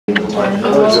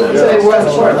So they weren't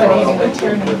short letting an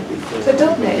attorney. So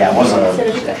don't they? Yeah, it wasn't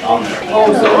on there.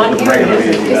 Oh, so on here it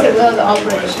is. He said, well, the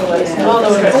operator should let us know.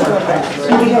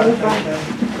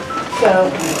 So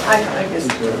I guess.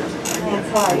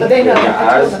 But they know.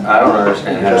 Yeah, I don't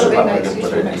understand how So the they public might can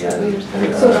put see it in.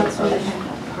 So that's what they have.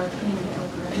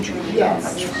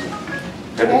 Yes.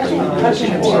 Typically, we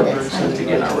to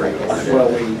get our regular.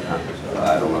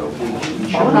 I don't know.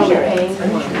 How you're paying.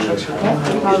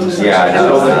 Yeah, I know.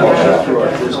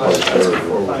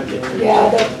 Yeah,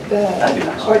 the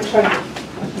short term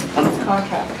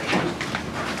contract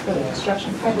for the construction.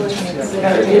 It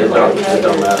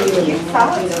don't matter. You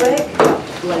thought, Rick?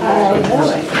 I know.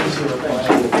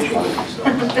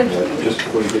 Just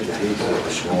before you get to these,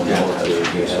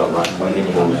 Yeah, something like that.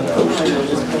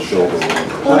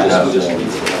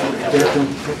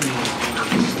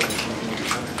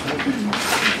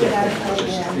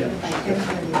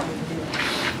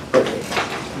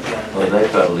 Well, they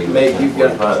probably Meg, you've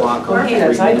got the clock on 3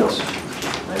 minutes. I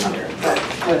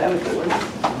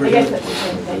guess that's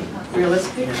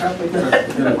realistic. Try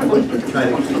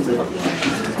to keep the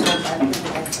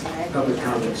public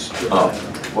comments. Oh,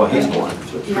 well, he's one.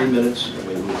 So 3 minutes and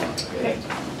we move on. Okay.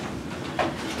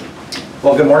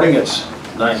 Well, good morning. It's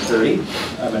 9:30.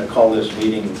 I'm going to call this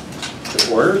meeting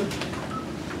to order.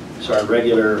 It's our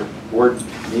regular board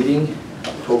meeting,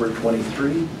 October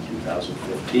 23,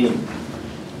 2015.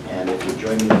 And if you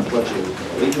join me in the Pledge of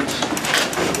Allegiance,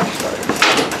 we'll start.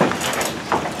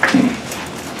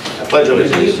 I pledge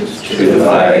allegiance To the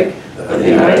flag of the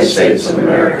United States of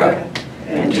America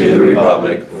and to the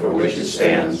republic for which it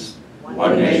stands,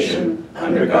 one nation,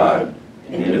 under God,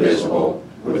 indivisible,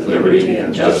 with liberty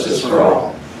and justice for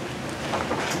all.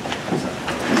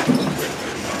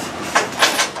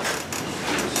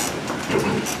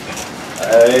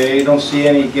 I don't see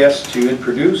any guests to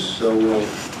introduce, so we'll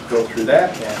go through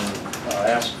that and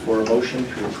ask for a motion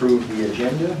to approve the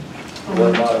agenda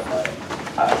or modify it.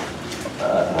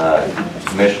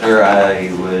 Commissioner,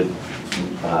 I would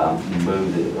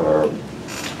move or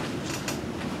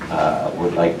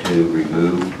would like to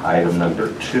remove item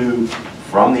number 2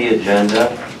 from the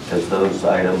agenda, as those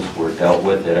items were dealt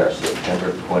with at our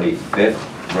September 25th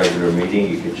regular meeting.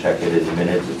 You can check it in the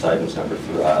minutes. It's items number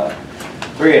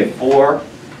 3 and 4.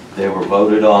 They were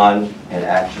voted on and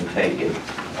action taken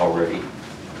already.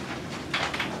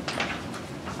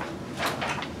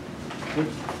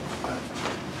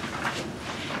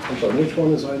 so which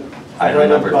one is item? Item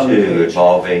number 2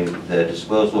 involving the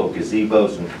disposal of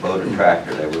gazebos and Kubota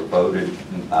tractor. They were voted,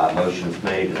 motions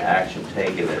made and action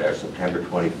taken at our September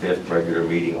 25th regular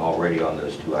meeting already on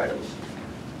those 2 items.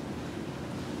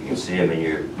 You can see them in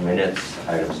your minutes,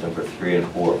 items number 3 and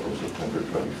 4 from September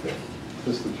 25th.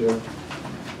 Mr. Chair?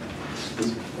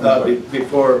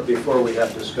 Before we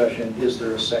have discussion, is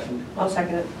there a second? I'll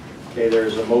second it. Okay, there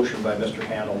is a motion by Mr.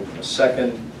 Handel and a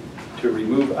second to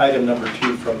remove item number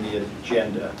 2 from the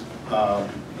agenda.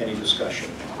 Any discussion?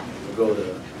 We'll go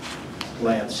to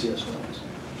Lance. Yes, Lance.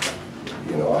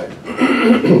 You know,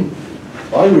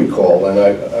 I recall, and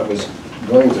I was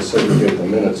going to segregate the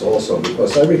minutes also,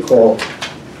 because I recall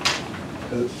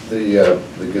the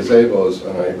gazebos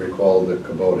and I recall the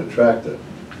Kubota tractor.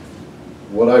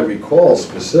 What I recall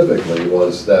specifically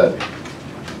was that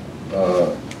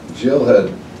Jill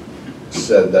had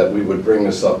said that we would bring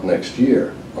this up next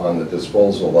year on the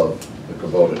disposal of the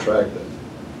Kubota tractor.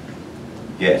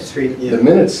 Yes. The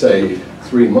minutes say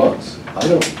 3 months. I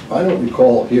don't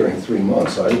recall hearing 3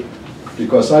 months.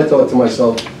 Because I thought to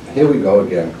myself, here we go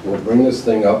again. We'll bring this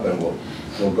thing up and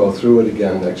we'll go through it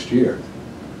again next year.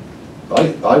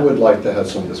 I would like to have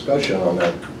some discussion on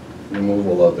that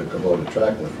removal of the Kubota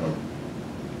tractor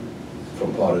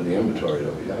from part of the inventory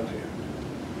that we have here.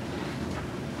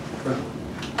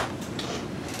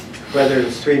 Whether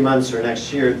it's 3 months or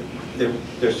next year,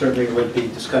 there certainly would be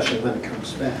discussion when it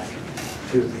comes back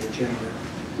to the agenda.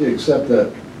 Yeah, except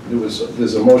that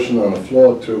there's a motion on the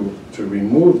floor to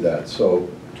remove that. So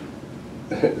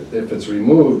if it's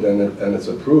removed and it's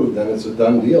approved, then it's a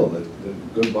done deal. The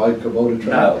goodbye Kubota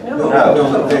tractor.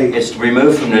 No. It's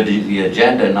removed from the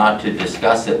agenda not to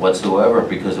discuss it whatsoever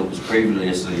because it was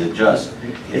previously adjusted.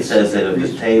 It says that it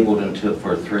was tabled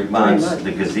for 3 months.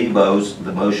 The gazebos,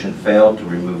 the motion failed to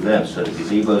remove them, so the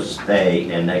gazebos stay,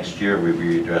 and next year we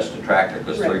readdress the tractor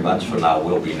because 3 months from now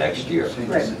will be next year.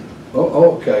 Right.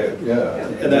 Oh, okay, yeah.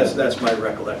 And that's my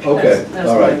recollection. Okay, That's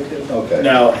all right, mine too. okay.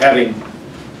 Now, having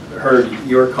heard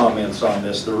your comments on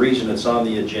this, the reason it's on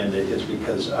the agenda is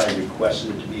because I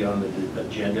requested it to be on the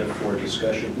agenda for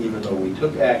discussion, even though we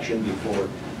took action before.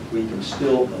 We can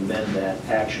still amend that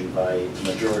action by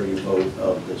majority vote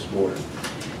of this board.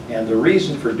 And the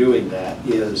reason for doing that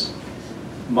is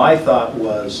my thought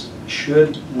was,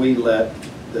 should we let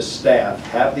the staff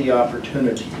have the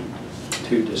opportunity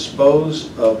to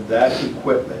dispose of that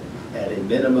equipment at a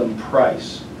minimum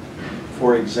price?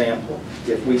 For example,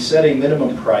 if we set a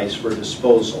minimum price for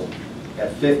disposal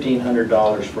at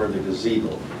 $1,500 for the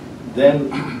gazebo,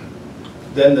 then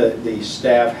the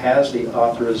staff has the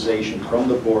authorization from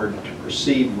the board to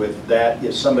proceed with that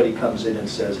if somebody comes in and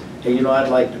says, hey, you know, I'd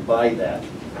like to buy that.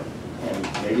 And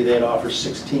maybe they'd offer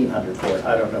 $1,600 for it,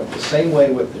 I don't know. The same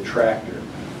way with the tractor.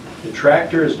 The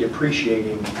tractor is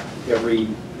depreciating every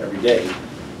day.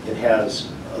 It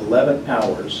has 11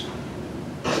 hours.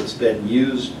 It's been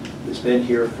used, it's been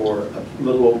here for a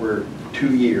little over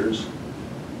 2 years,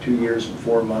 2 years and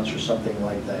 4 months or something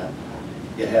like that.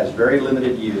 It has very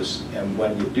limited use, and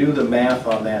when you do the math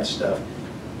on that stuff,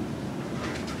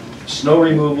 snow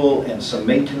removal and some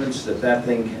maintenance that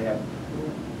thing can have,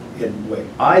 in the way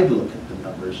I look at the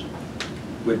numbers,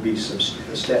 would be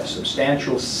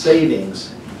substantial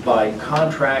savings by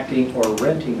contracting or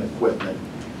renting equipment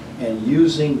and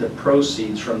using the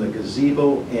proceeds from the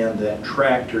gazebo and that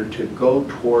tractor to go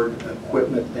toward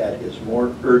equipment that is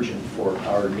more urgent for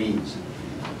our needs.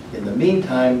 In the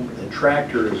meantime, the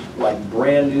tractor is like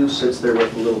brand new, sits there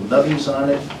with the little nubbies on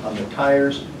it, on the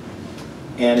tires,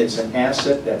 and it's an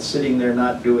asset that's sitting there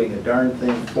not doing a darn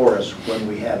thing for us when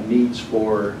we have needs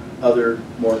for other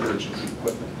more urgent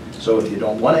equipment. So if you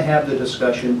don't want to have the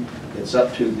discussion, it's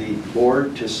up to the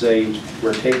board to say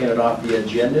we're taking it off the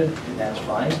agenda, and that's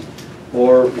fine.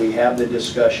 Or we have the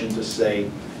discussion to say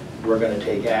we're going to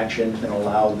take action and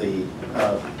allow the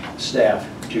staff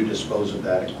to dispose of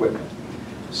that equipment.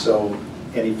 So,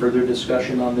 any further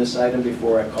discussion on this item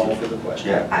before I call for the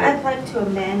question? Yeah. I'd like to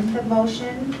amend the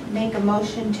motion, make a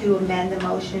motion to amend the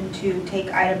motion to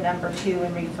take item number 2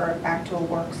 and refer it back to a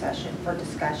work session for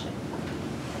discussion.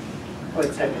 I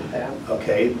would second that.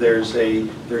 Okay,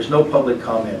 there's no public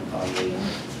comment on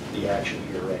the action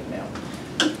here right now.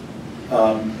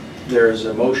 There's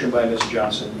a motion by Ms.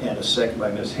 Johnson and a second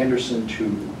by Ms. Henderson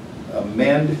to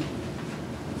amend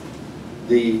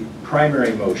the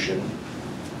primary motion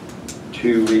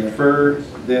to refer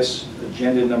this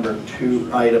agenda number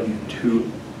 2 item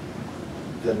to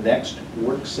the next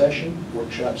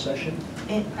workshop session.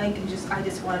 And I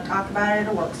just want to talk about it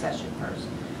at a work session first.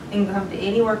 And come to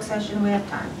any work session we have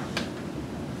time,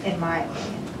 in my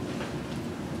opinion.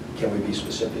 Can we be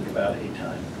specific about a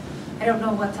time? I don't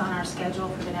know what's on our schedule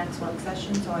for the next work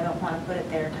session, so I don't want to put it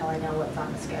there until I know what's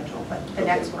on the schedule, but the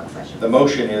next work session. The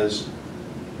motion is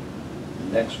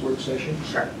the next work session?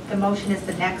 Sure, the motion is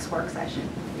the next work session.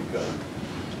 There you go.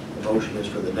 The motion is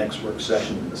for the next work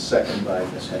session, and the second by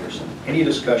Ms. Henderson. Any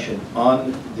discussion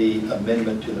on the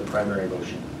amendment to the primary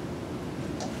motion?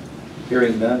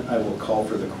 Hearing none, I will call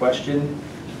for the question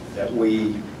that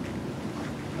we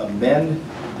amend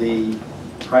the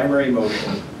primary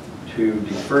motion to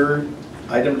defer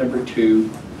item number 2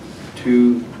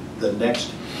 to the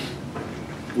next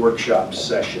workshop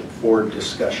session for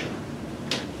discussion.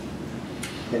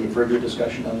 Any further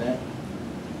discussion on that?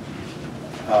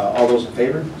 All those in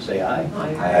favor, say aye.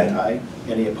 Aye. Aye.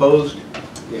 Any opposed?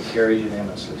 It carries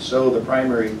unanimously. So the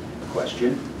primary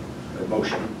question, the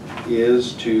motion,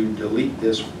 is to delete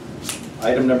this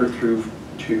item number 2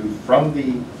 from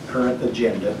the current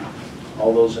agenda.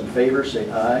 All those in favor, say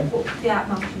aye. That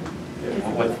motion is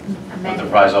With the amended.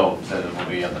 proviso that it will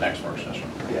be at the next work session.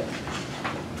 Yeah.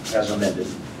 As amended.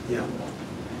 Yeah.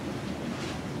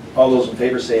 All those in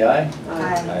favor, say aye.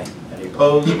 Aye. Any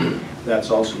opposed? That's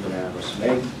also unanimous.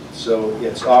 Nay. So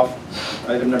it's off,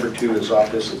 item number 2 is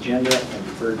off this agenda and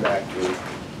deferred back to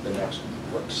the next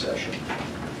work session.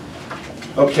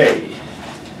 Okay.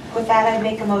 With that, I'd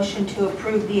make a motion to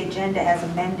approve the agenda as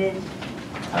amended.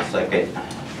 I second.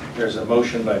 There's a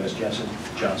motion by Ms. Johnson,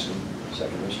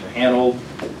 second Mr. Hanold,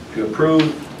 to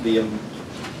approve the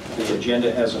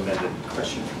agenda as amended.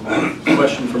 Question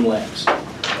from Lance.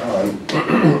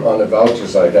 On the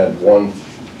vouchers, I had one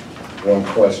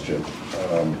question.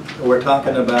 We're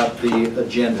talking about the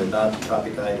agenda, not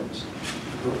topic items.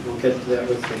 We'll get to that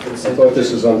with the I consent. thought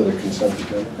this was under the consent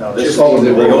agenda. No, this is Oh,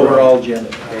 the overall agenda.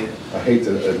 Okay. I hate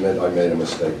to admit I made a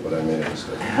mistake, but I made a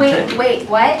mistake. Wait,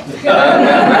 what?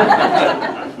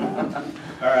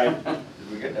 All right.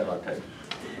 Did we get that on tape?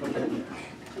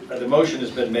 The motion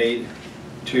has been made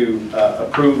to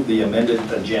approve the amended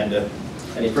agenda.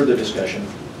 Any further discussion?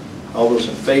 All those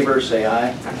in favor, say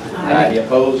aye. Aye. Any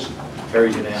opposed?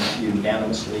 Carried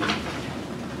unanimously.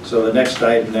 So the next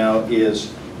item now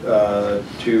is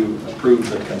to approve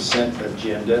the consent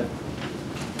agenda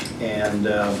and,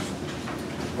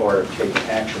 or take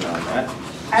action on that.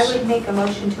 I would make a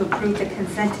motion to approve the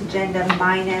consent agenda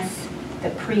minus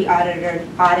the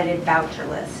audited voucher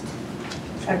list.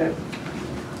 Second.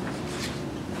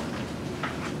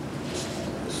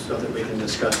 So that we can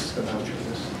discuss the voucher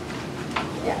list.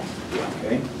 Yes.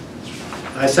 Okay.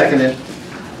 I second it.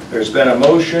 There's been a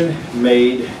motion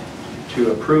made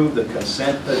to approve the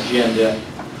consent agenda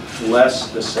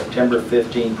less the September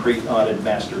 15 pre-audit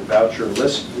master voucher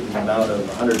list in the amount of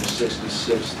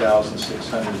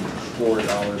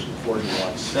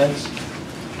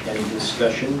 $166,604.41. Any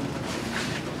discussion?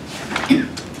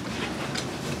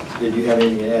 Did you have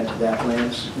anything to add to that,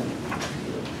 Lance?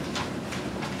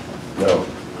 No.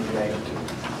 Okay.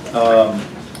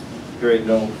 Hearing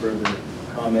no further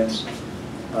comments,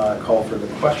 call for the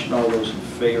question. All those in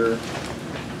favor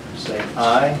say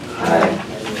aye. Aye.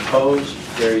 Any opposed?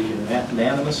 Carried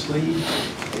unanimously.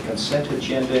 The consent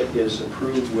agenda is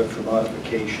approved with the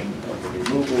modification of the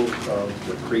removal of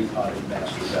the pre-audit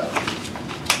master voucher.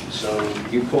 So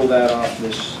you pull that off,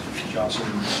 Ms. Johnson,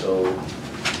 so you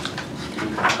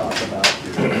can talk about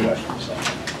your questions on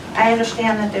that. I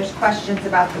understand that there's questions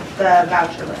about the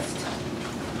voucher list.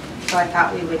 So I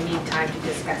thought we would need time to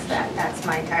discuss that. That's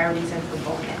my entire reason for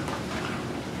pulling it.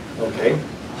 Okay.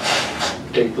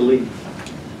 Take the lead.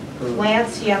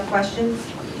 Lance, do you have questions?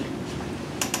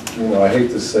 You know, I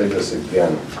hate to say this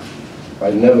again.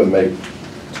 I never make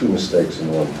two mistakes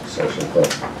in one session, but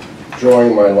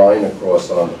drawing my line across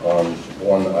on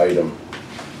one item,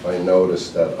 I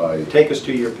noticed that I... Take us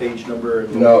to your page number.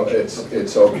 No, it's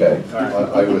okay. All right.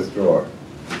 I withdraw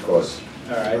because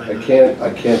All right. I can't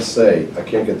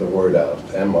get the word out.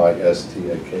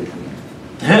 M-I-S-T-A-K-E.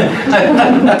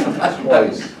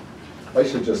 Twice. I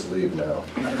should just leave now.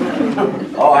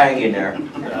 Oh, hang in there.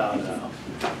 No.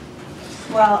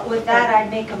 Well, with that, I'd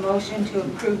make a motion to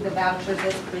approve the vouchers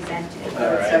as presented.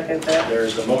 All right. Second that.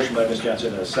 There's a motion by Ms.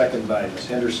 Johnson and a second by Ms.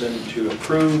 Henderson to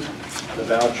approve the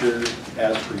voucher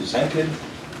as presented.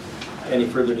 Any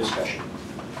further discussion?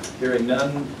 Hearing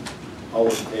none, all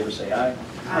those in favor say aye.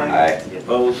 Aye. Any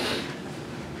opposed?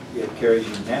 It carries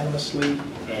unanimously,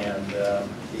 and the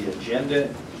agenda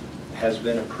has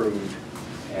been approved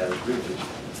as written,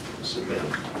 submitted.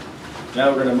 Now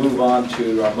we're going to move on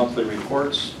to our monthly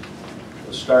reports.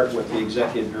 We'll start with the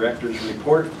Executive Director's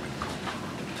report.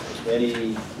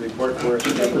 Any report for us?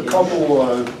 Just a couple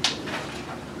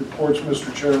reports,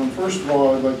 Mr. Chairman. First of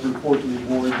all, I'd like to report to the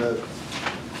board that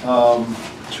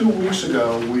 2 weeks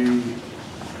ago, the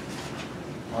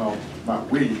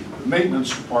maintenance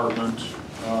department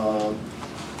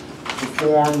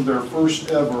performed their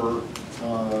first ever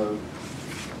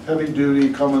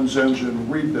heavy-duty Cummins engine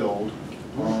rebuild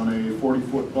on a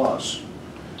 40-foot bus.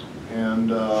 And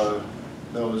that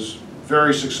was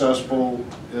very successful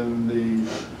in the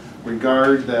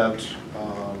regard that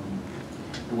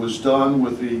it was done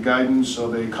with the guidance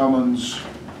of a Cummins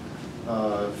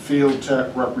field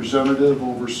tech representative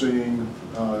overseeing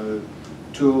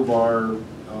two of our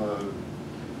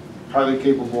highly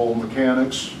capable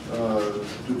mechanics to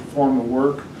perform the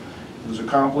work. It was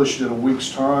accomplished in a week's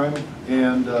time,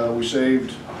 and we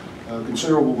saved a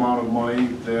considerable amount of money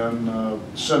than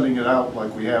sending it out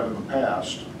like we have in the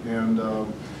past. And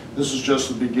this is just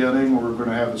the beginning. We're going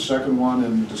to have the second one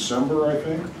in December, I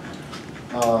think,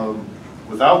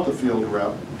 without the field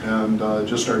rep, and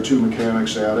just our two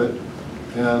mechanics at it.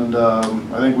 And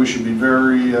I think we should be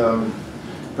very,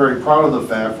 very proud of the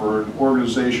fact for an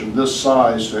organization this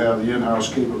size to have the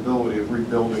in-house capability of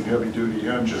rebuilding heavy-duty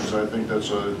engines. I think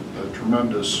that's a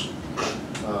tremendous,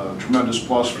 tremendous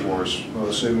plus for us,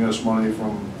 saving us money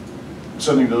from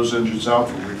sending those engines out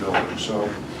for rebuilding. So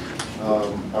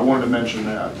I wanted to mention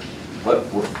that.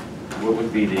 What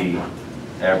would be the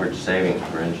average savings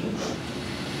per engine?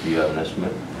 Do you have an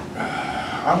estimate?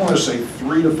 I want to say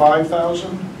 3,000 to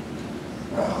 5,000.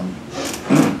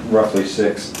 Roughly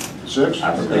 6. 6? It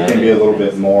can be a little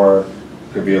bit more,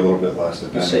 could be a little bit less You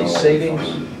depending say on what we savings?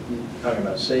 find. Talking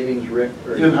about savings, Rick?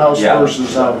 or- In-house Yeah.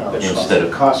 versus out-house. Instead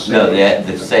of, Cost no, savings.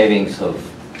 the savings of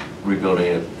rebuilding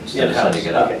it instead of In-house, sending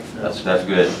it out. okay. That's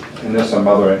good. And there's some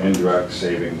other indirect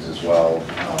savings as well.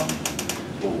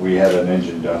 We had an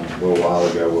engine done a little while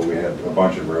ago where we had a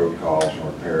bunch of road calls and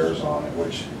repairs on it,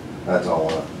 which that's all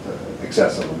an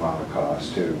excessive amount of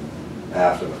cost too,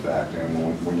 after the fact.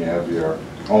 And when you have your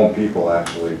own people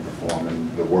actually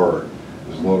performing the work,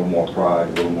 there's a little more pride,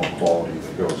 a little more quality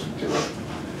that goes into it.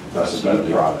 That's a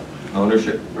better product.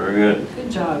 Ownership, very good.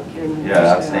 Good job, Ken.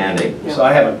 Yeah, outstanding. Yeah. So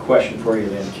I have a question for you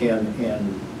then, Ken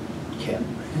and Ken.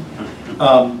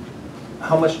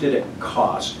 How much did it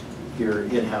cost, your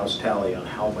in-house tally on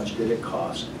how much did it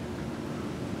cost?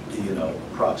 Do you know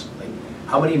approximately?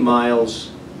 How many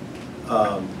miles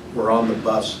were on the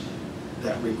bus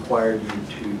that required you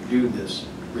to do this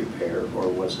repair, or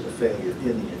was it a failure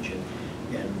in the engine?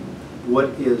 And what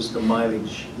is the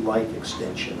mileage life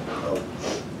extension of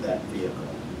that vehicle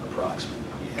approximately?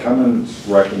 Cummins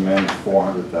recommends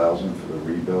 400,000 for the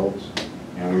rebuilds,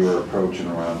 and we were approaching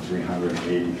around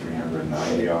 380,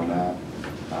 390 on that.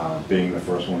 Being the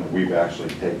first one that we've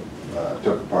actually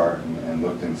took apart and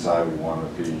looked inside, we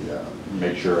wanted to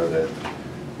make sure that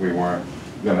we weren't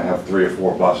going to have 3 or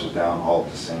 4 buses down all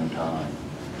at the same time.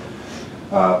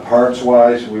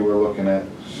 Parts-wise, we were looking at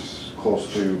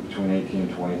close to between 18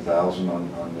 and 20,000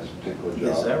 on this particular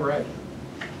job. Is that right?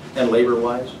 And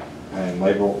labor-wise? And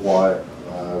labor-wise,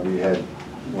 we had,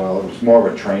 well, it was more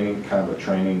of a training, kind of a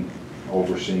training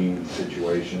overseeing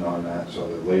situation on that, so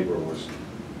the labor was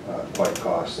quite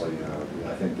costly.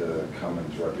 I think the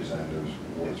Cummins representatives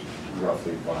was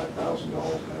roughly $5,000 to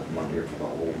have them here for the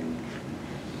whole week.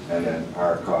 And then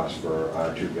our cost for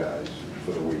our 2 guys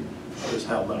for the week. Is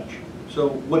how much? So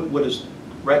what is,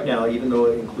 right now, even though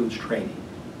it includes training,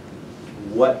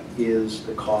 what is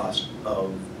the cost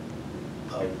of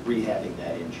rehabbing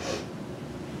that engine?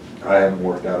 I haven't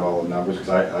worked out all the numbers because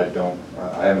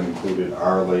I haven't included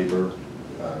our labor.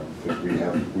 Because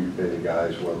we pay the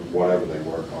guys whatever they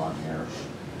work on here.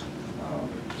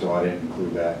 So I didn't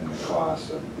include that in the cost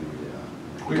of the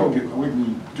We can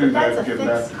do But that that's and a get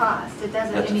fixed back. cost. It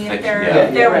doesn't, That's I a mean, if fixed- they're, yeah.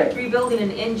 if they're Right. rebuilding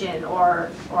an engine or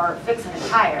fixing a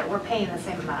tire, we're paying the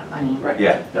same amount of money. Right.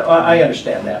 Yeah. No, I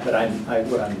understand that, but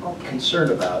what I'm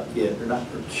concerned about is, or not,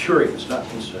 or curious, not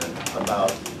concerned,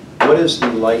 about what is the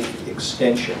life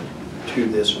extension to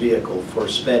this vehicle for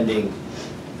spending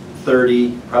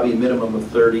 30, probably a minimum of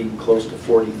 30, close to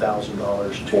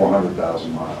 $40,000 to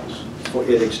 400,000 miles.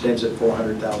 It extends at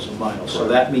 400,000 miles. So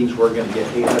that means we're going to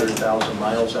get 800,000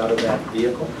 miles out of that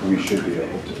vehicle? We should be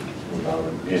able to without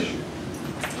an issue.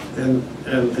 And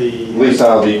At the, least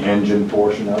out of the engine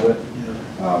portion of it.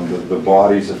 The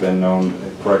bodies have been known,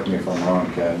 correct me if I'm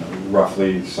wrong, Ken,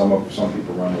 roughly, some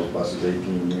people run those buses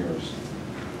 18 years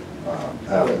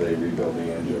after they rebuild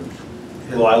the engine.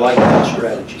 Well, I like that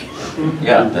strategy.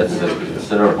 Yeah, that's a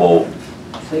considerable,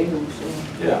 Savings,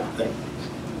 yeah. Thank you.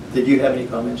 Did you have any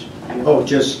comments? oh,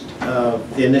 just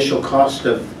the initial cost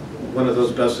of one of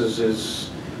those buses is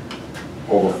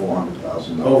Over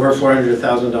 $400,000. over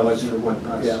 $400,000 for one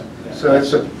bus. Yeah. So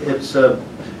it's a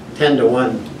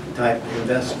 10-to-1 type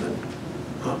investment.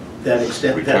 That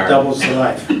extent, that Return. doubles the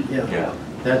life. Yeah. Yeah.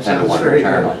 That And sounds one very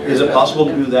return good. on your Is it possible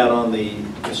to investment. do that on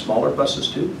the smaller buses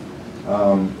too?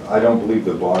 I don't believe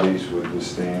the bodies would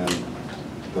withstand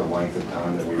the length of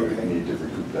time that we would Okay. need to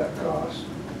recoup that cost.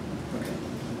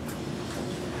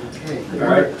 Okay. All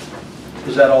right.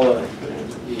 Is that all of the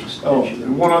Oh, extension?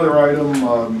 and one other item,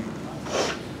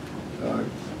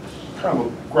 kind of a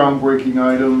groundbreaking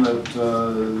item that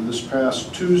this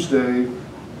past Tuesday,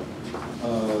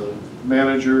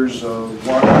 managers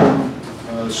Watson,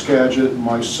 Skagit, and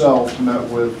myself met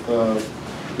with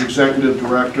the executive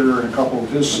director and a couple of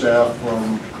his staff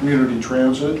from Community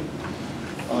Transit.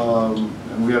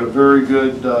 And we had a very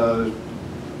good,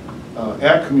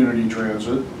 at Community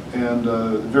Transit, and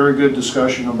very good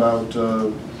discussion about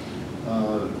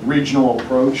regional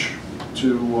approach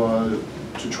to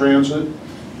transit,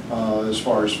 as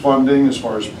far as funding, as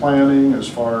far as planning, as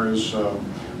far as,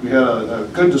 we had a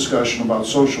good discussion about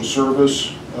social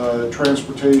service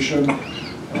transportation,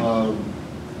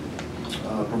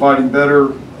 providing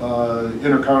better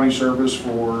inter-county service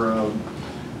for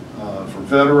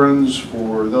veterans,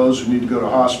 for those who need to go to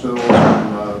hospitals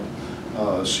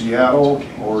in Seattle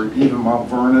or even Mount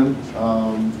Vernon,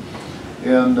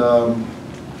 and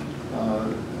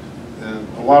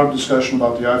a lot of discussion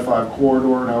about the I-5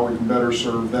 corridor and how we can better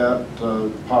serve that,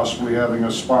 possibly having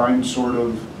a spine sort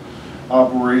of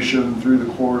operation through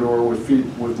the corridor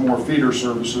with more feeder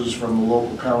services from the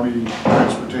local county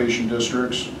transportation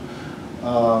districts.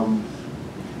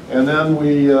 And then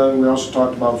we also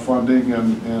talked about funding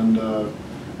and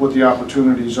what the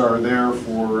opportunities are there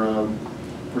for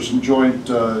some joint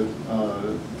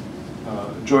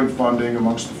funding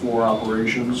amongst the 4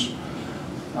 operations.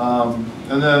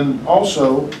 And then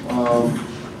also,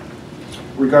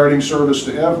 regarding service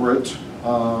to Everett,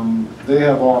 they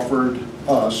have offered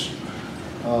us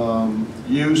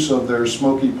use of their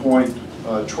Smoky Point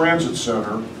Transit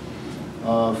Center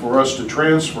for us to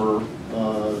transfer,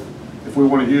 if we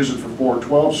want to use it for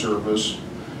 412 service,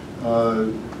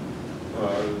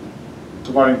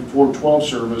 providing 412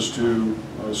 service to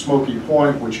Smoky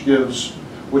Point, which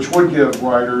would give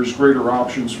riders greater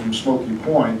options from Smoky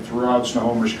Point throughout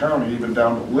Snohomish County, even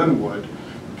down to Linwood,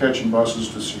 catching buses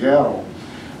to Seattle.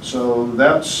 So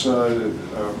that's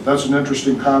an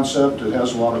interesting concept. It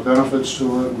has a lot of benefits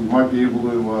to it. We might be able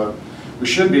to we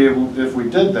should be able, if we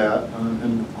did that,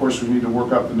 and of course we need to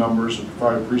work up the numbers and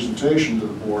provide a presentation to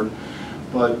the board,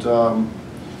 but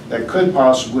that could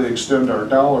possibly extend our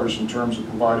dollars in terms of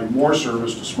providing more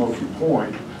service to Smoky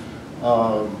Point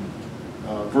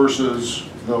versus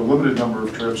the limited number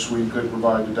of trips we could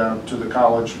provide to the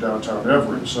college downtown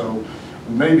Everett. So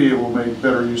we may be able to make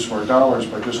better use of our dollars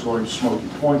by just going to Smoky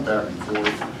Point back and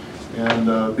forth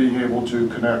and being able to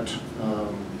connect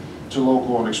to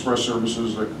local and express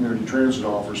services that community transit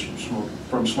offers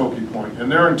from Smoky Point.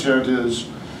 And their intent is,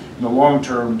 in the long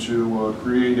term, to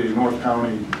create a North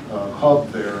County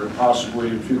hub there, and possibly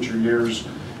in future years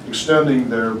extending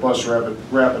their bus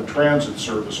rapid transit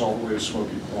service all the way to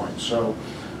Smoky Point. So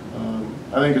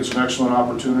I think it's an excellent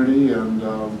opportunity, and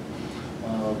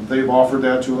they've offered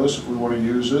that to us if we want to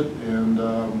use it, and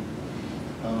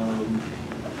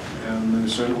they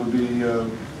said it would be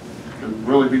there'd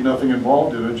really be nothing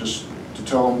involved in it, just to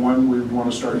tell them when we want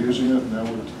to start using it, and that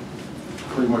would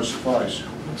pretty much suffice.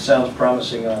 Sounds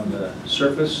promising on the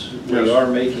surface. Yes. We are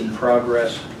making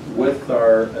progress with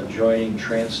our adjoining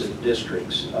transit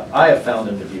districts. I have found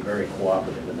them to be very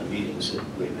cooperative in the meetings that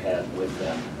we've had with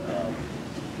them.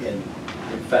 And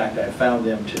in fact, I found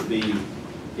them to be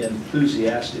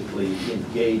enthusiastically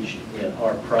engaged in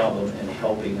our problem and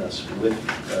helping us with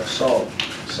solve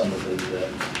some of the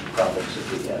problems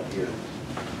that we have here.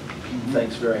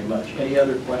 Thanks very much. Any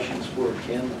other questions for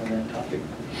Ken on that topic?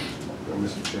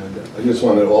 Mr. Chairman, I just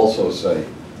wanted to also say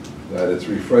that it's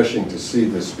refreshing to see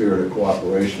the spirit of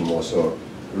cooperation more so.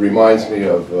 It reminds me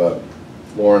of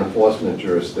law enforcement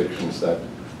jurisdictions that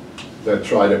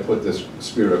try to put this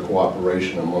spirit of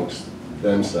cooperation amongst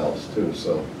themselves too.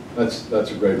 So that's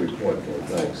a great report, Ken.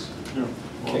 Thanks.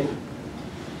 Okay.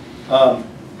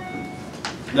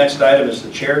 Next item is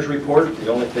the chair's report. The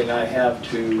only thing I have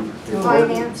to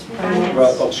Finance.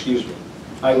 well, oh, excuse me.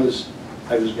 I was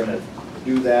going to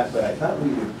do that, but I thought we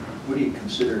would. What do you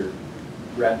consider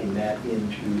wrapping that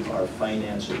into our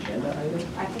finance agenda item?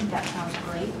 I think that sounds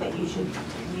great, but you should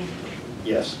communicate.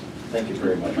 Yes. Thank you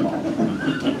very much, Paul.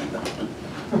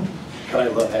 I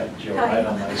love having Joe right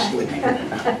on my sleeve. I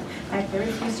have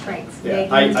very few strengths. Yeah,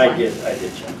 I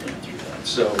did jump in through that.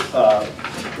 So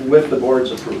with the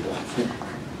board's approval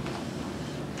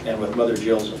and with Mother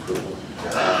Jill's approval,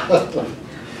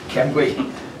 can we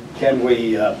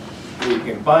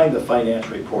combine the finance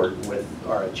report with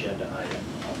our agenda item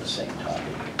on the same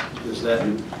topic? Does that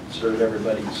serve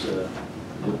everybody's,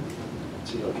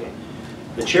 see, okay.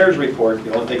 The chair's report,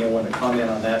 the only thing I want to comment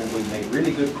on that is we've made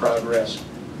really good progress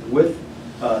with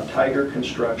Tiger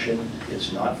Construction.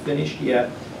 It's not finished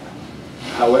yet.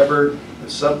 However, the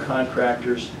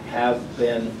subcontractors have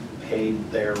been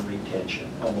paid their retention.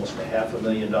 Almost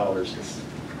 $500,000 has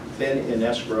been in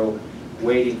escrow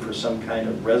waiting for some kind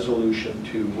of resolution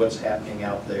to what's happening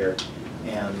out there.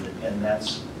 And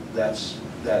that's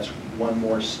one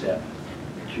more step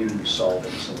to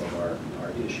solving some of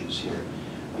our issues here.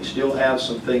 We still have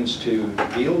some things to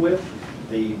deal with.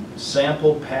 The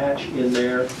sample patch in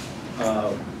there,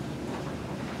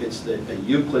 it's the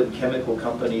Euclid Chemical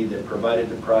Company that provided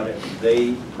the product.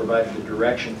 They provided the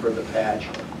direction for the patch.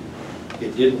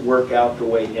 It didn't work out the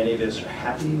way any of us are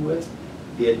happy with.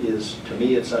 It is, to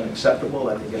me, it's unacceptable.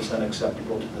 I think it's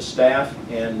unacceptable to the staff,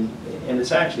 and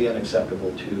it's actually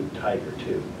unacceptable to Tiger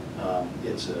too.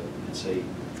 It's a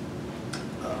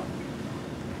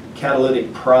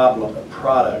catalytic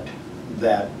product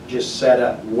that just set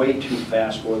up way too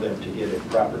fast for them to get a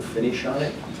proper finish on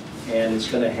it, and it's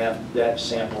going to have, that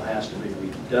sample has to be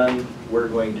redone. We're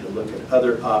going to look at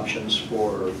other options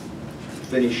for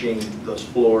finishing those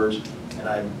floors, and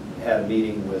I've had a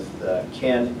meeting with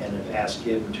Ken and have asked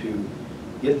him to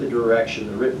get the direction,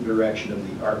 the written direction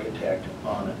of the architect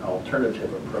on an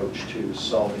alternative approach to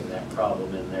solving that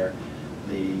problem in there.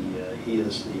 He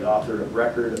is the author of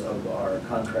record of our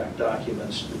contract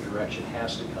documents. The direction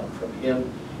has to come from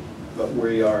him, but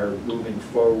we are moving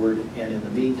forward, and in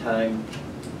the meantime,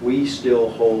 we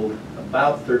still hold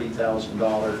about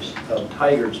 $30,000 of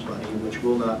Tiger's money, which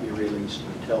will not be released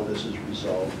until this is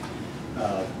resolved.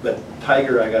 But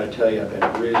Tiger, I got to tell you, I've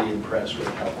been really impressed with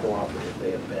how cooperative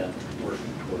they have been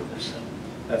working toward this thing.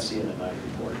 That's the end of my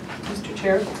report. Mr.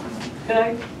 Chair, can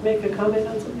I make a comment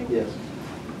on something? Yes.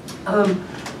 I'm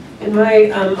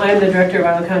the director of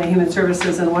Island County Human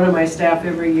Services, and one of my staff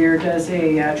every year does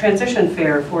a transition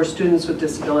fair for students with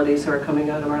disabilities who are coming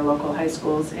out of our local high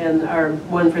schools. And our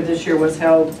one for this year was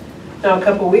held now a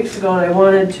couple weeks ago, and I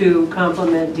wanted to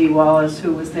compliment Dee Wallace,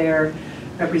 who was there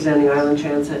representing Island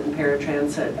Transit and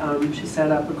Paratransit. She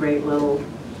set up a great little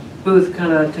booth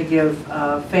kind of to give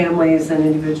families and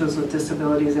individuals with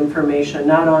disabilities information,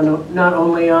 not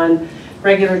only on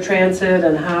regular transit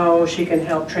and how she can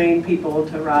help train people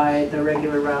to ride the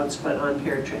regular routes but on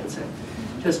paratransit.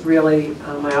 Just really,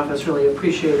 my office really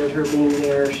appreciated her being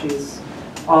there. She's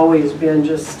always been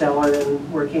just stellar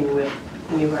in working with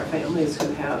any of our families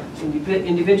who have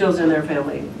individuals in their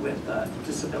family with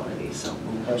disabilities. So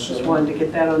just wanted to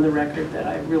get that on the record that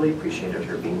I really appreciated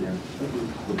her being there.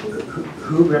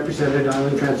 Who represented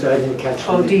Island Transit? I didn't catch.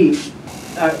 Oh, Dee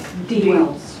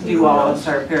Wells. Dee Wallace,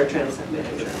 our paratransit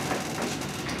manager.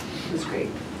 It was great.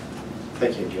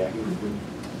 Thank you, Jackie.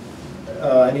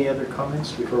 Any other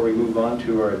comments before we move on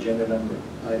to our agenda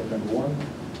item number 1?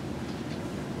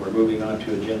 We're moving on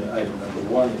to agenda item number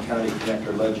 1, the County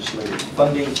Connector Legislative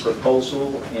Funding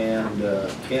Proposal. And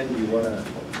Ken, you want to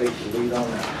take the lead on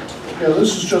that? Yeah,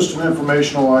 this is just an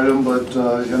informational item, but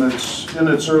in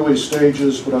its early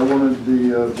stages, but I wanted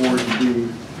the board to be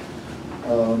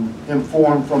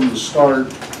informed from the start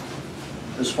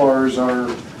as far as our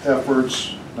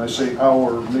efforts. And I say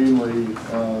our, mainly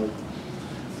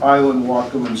Island,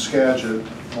 Whatcom, and Skagit,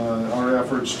 our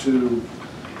efforts to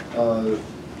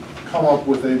come up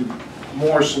with a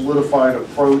more solidified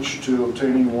approach to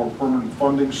obtaining a more permanent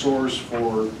funding source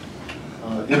for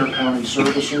inter-county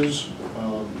services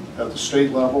at the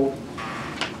state level.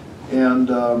 And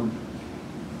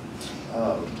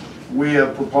we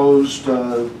have proposed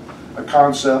a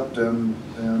concept and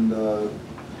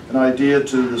an idea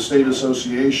to the state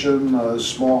association,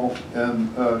 small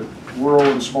and rural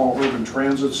and small urban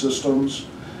transit systems,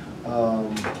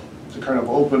 to kind of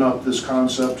open up this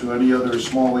concept to any other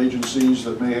small agencies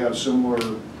that may have similar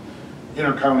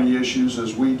inter-county issues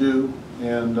as we do,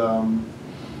 and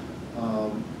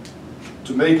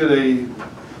to make it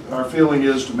our feeling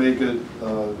is to make it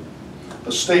a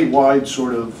statewide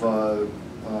sort of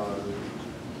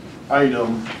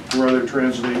item where other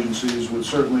transit agencies would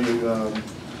certainly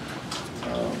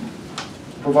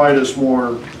provide us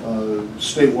more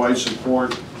statewide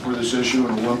support for this issue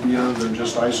in Olympia than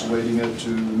just isolating it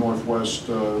to Northwest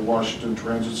Washington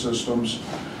transit systems.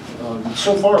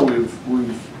 So far we've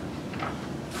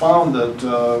found that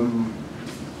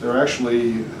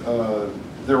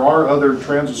there are other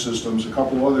transit systems, a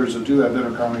couple others that do have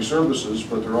inter-county services,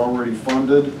 but they're already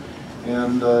funded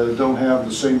and don't have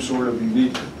the same sort of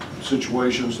unique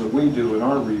situations that we do in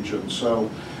our region. So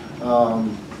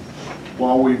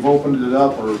while we've opened it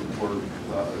up or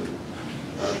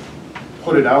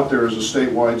put it out there as a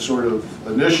statewide sort of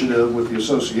initiative with the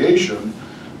association,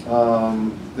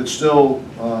 it still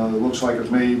looks like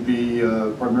it may be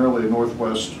primarily a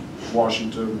Northwest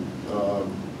Washington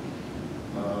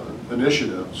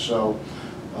initiative. So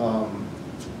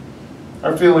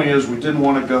our feeling is we didn't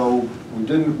want to go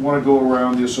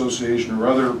around the association or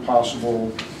other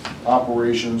possible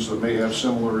operations that may have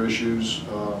similar issues,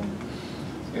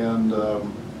 and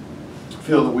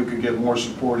feel that we could get more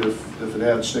support if it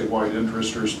had statewide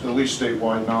interest or at least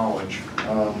statewide knowledge.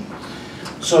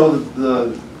 So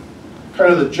the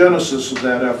kind of the genesis of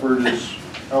that effort is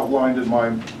outlined in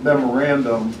my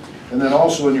memorandum, and then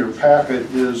also in your packet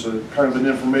is a kind of an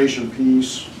information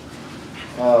piece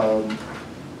that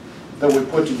we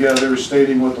put together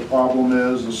stating what the problem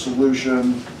is, the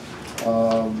solution,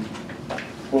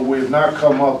 but we have not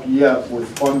come up yet with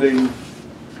funding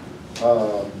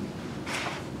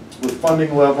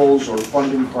levels or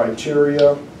funding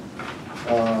criteria.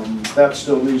 That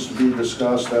still needs to be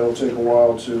discussed. That'll take a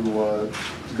while to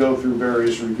go through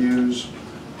various reviews.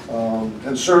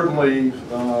 And certainly,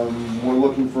 we're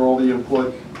looking for all the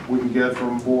input we can get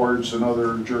from boards and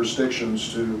other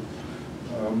jurisdictions to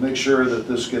make sure that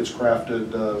this gets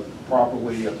crafted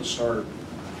properly at the start.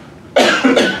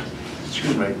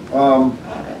 Excuse me.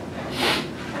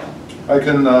 I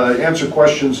can answer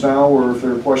questions now, or if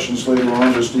there are questions later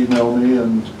on, just email me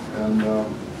and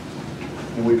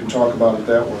we can talk about it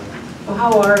that way. Well,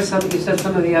 how are some, you said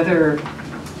some of the other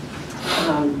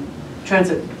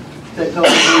transit that go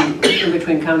in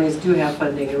between counties do have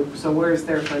funding, so where's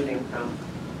their funding from?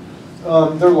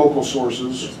 They're local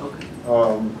sources. Okay.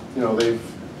 You know, they've,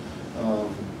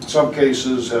 in some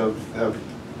cases have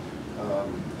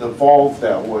evolved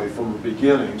that way from the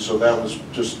beginning, so that was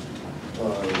just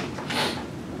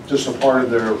a part of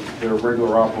their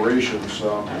regular operations.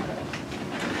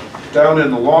 Down in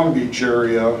the Long Beach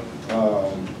area,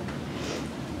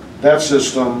 that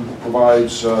system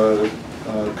provides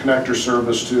connector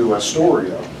service to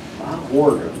Astoria,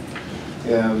 Oregon.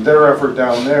 And their effort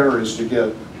down there is to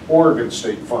get Oregon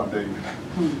state funding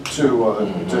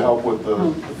to help with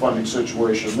the funding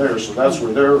situation there. So that's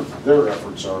where their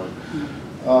efforts are.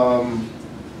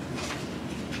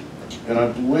 And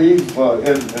I believe,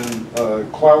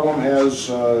 Clallam has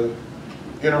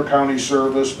inter-county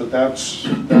service, but that's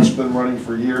been running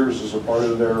for years as a part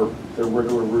of their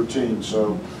regular routine.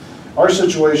 So our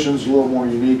situation's a little more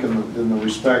unique in the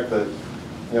respect that,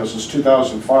 you know, since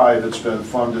 2005, it's been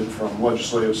funded from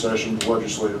legislative session to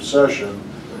legislative session.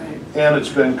 Right. And it's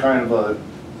been kind of a,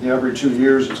 you know, every 2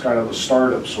 years, it's kind of a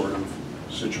startup sort of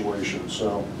situation.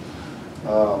 So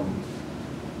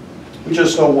we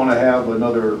just don't want to have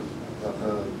another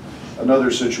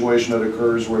situation that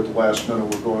occurs where at the last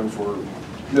minute we're going for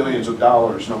millions of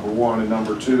dollars, number one, and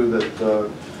number two, that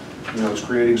you know, it's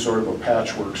creating sort of a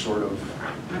patchwork sort of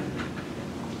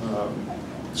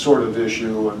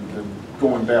issue, and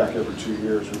going back every 2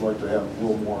 years. We'd like to have a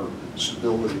little more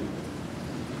stability.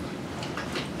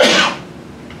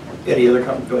 Any other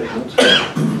comments? Go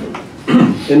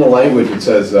ahead. In the language, it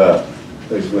says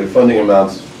basically funding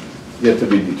amounts yet to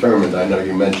be determined. I know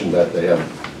you mentioned that they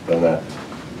haven't done that.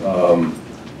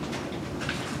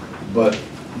 But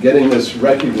getting this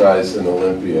recognized in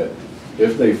Olympia,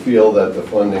 if they feel that the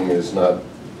funding is not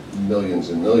millions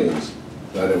and millions,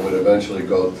 that it would eventually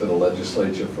go to the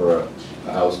legislature for a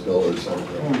House bill or something.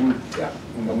 Mm-hmm. Yeah,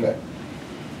 okay.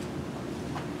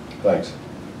 Thanks.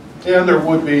 And there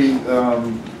would be,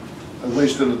 at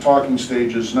least in the talking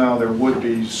stages now, there would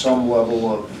be some level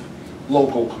of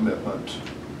local commitment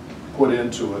put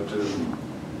into it to, you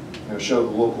know, show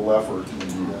the local effort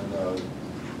in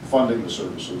funding the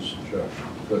services. Sure,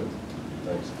 good,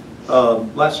 thanks.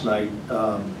 Last night,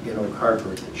 in Oak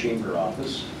Harbor at the Chamber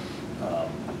office, the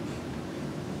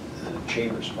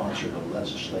Chamber sponsored a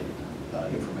legislative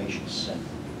information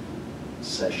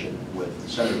session with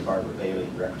Senator Barbara Bailey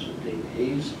and Representative Dave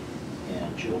Hayes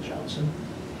and Jill Johnson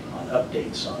on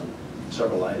updates on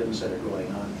several items that are going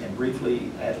on. And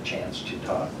briefly, I had a chance to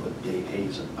talk with Dave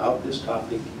Hayes about this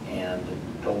topic and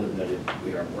told him that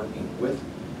we are working with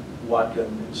Whatcom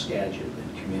and Skagit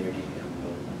and community, and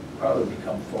will probably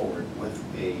come forward with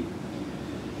a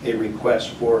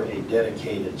request for a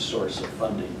dedicated source of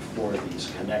funding for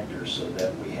these connectors so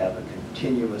that we have a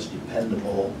continuous,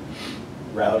 dependable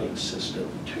routing system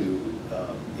to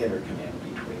interconnect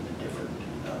between the different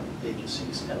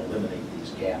agencies and eliminate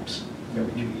these gaps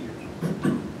every 2 years.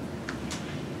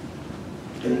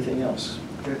 Anything else?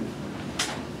 Good.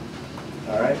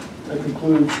 All right. That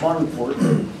concludes my report.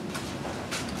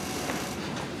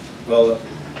 Well,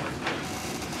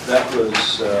 that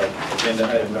was agenda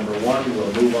item number 1.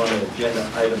 We'll move on to agenda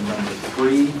item number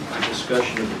 3, the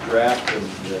discussion of the draft of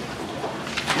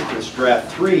this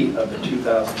draft 3 of the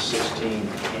 2016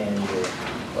 annual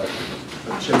budget.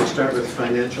 Should we start with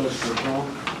financials for Paul?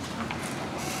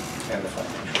 And the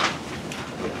financial.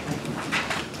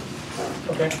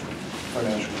 Okay,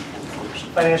 Financial report first.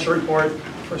 financial report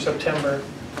for September.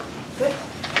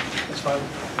 That's fine.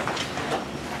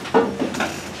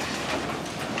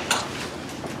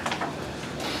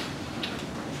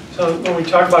 So when we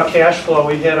talk about cash flow,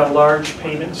 we had a large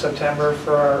payment in September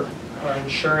for our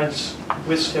insurance,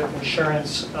 WISTIP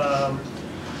insurance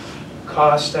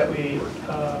costs that we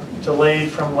delayed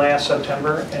from last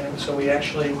September. And so we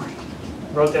actually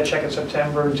wrote that check in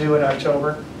September, due in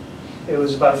October. It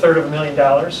was about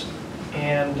 $333,000,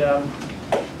 and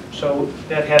so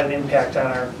that had an impact on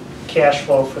our cash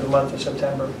flow for the month of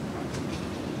September.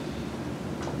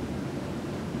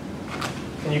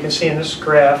 And you can see in this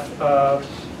graph,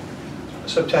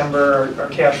 September, our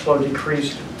cash flow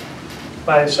decreased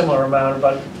by a similar amount,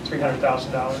 about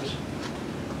 $300,000.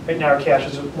 Right now, our cash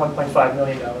is at $1.5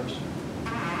 million.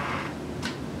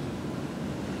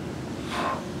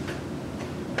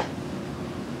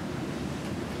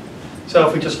 So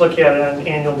if we just look at it on an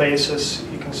annual basis,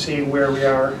 you can see where we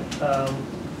are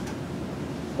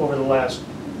over the last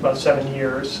about 7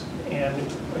 years. And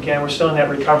again, we're still in that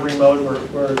recovery mode.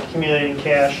 We're accumulating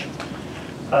cash.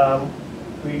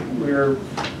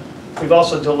 We've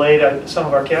also delayed some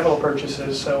of our capital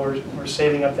purchases, so we're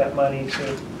saving up that money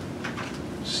to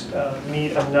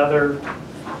meet another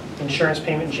insurance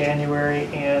payment in January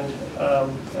and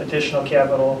additional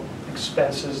capital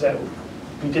expenses that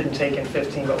we didn't take in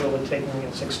 15, but we'll be taking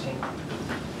in 16.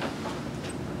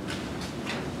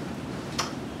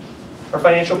 Our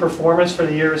financial performance for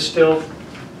the year is still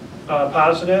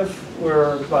positive.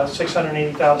 We're about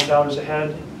 $680,000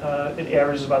 ahead. It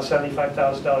averages about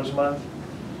 $75,000 a month.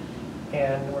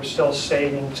 And we're still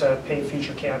saving to pay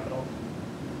future capital.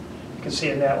 You can see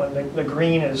in that one, the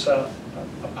green is a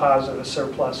positive, a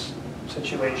surplus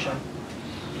situation.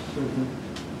 Mm-hmm.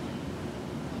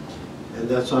 And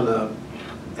that's on a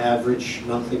average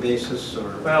monthly basis,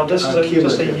 or? Well, this is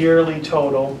just a yearly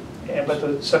total, but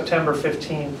the September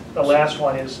 15th, the last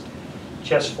one is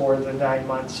just for the 9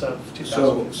 months of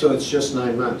 2000. So it's just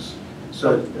 9 months?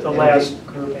 So the last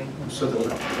grouping. So the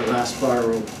last bar,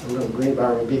 the little green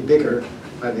bar will be bigger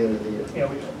by the end of the year.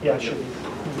 Yeah, it should be.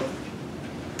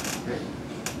 Okay.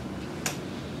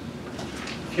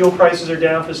 Fuel prices are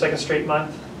down for the second straight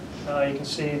month. You can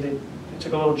see they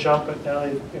took a little jump, but now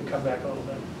they've come back a little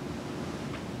bit.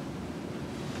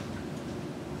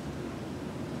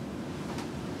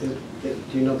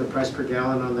 Do you know the price per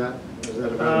gallon on that? Is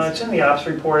that about? It's in the ops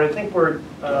report. I think we're,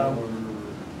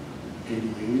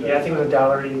 $1.88. yeah, I think it was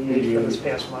 $1.88 for this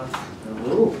past month.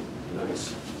 Oh,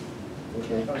 nice.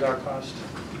 Okay. That was our cost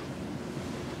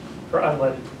for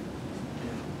unleaded.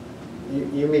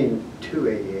 You mean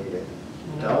 288?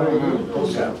 No. $1.88? Oh,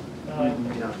 so. Yeah,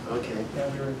 Yeah, okay.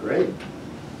 we were, Great.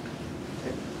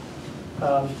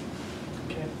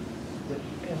 okay.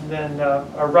 And then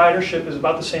our ridership is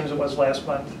about the same as it was last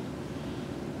month.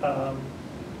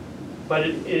 But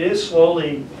it is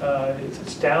slowly,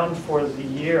 it's down for the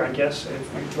year, I guess,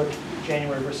 if we look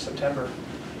January versus September.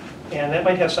 And that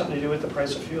might have something to do with the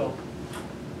price of fuel.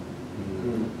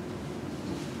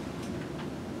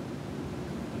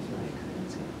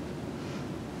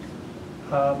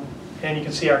 And you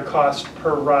can see our cost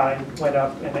per ride went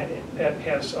up, and that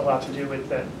has a lot to do with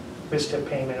that VISTA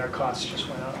payment. Our costs just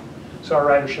went up. So our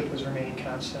ridership was remaining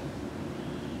constant.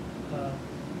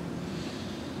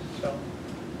 So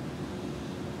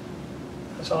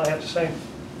that's all I have to say.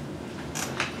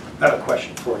 I have a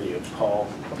question for you, Paul.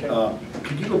 Okay.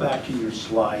 Could you go back to your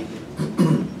slide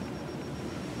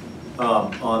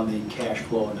on the cash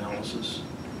flow analysis?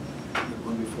 The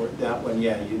one before, that one,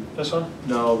 yeah. This one?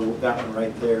 No, that one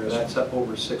right there, that's up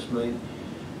over 6 million.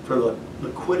 For the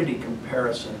liquidity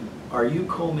comparison, are you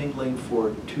commingling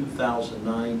for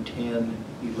 2009, 10,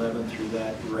 11 through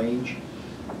that range?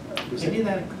 Does any of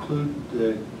that include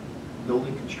the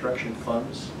building construction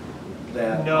funds?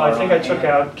 That No, I think I are took on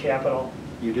out capital.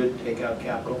 You did take out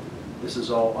capital? This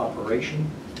is all operation?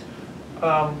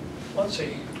 Let's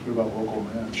see. What about local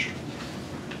match?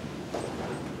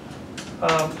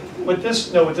 What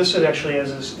this actually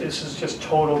is this is just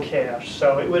total cash.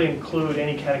 So it would include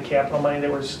any kind of capital money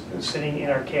that was sitting in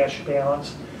our cash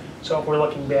balance. So if we're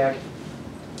looking back,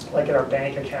 like at our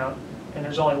bank account, and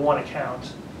there's only one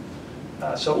account,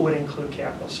 so it would include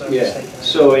capital. So it's taken out.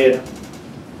 So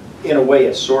in a way,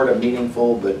 it's sort of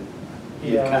meaningful, but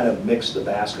you Yeah. kind of mix the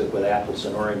basket with apples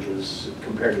and oranges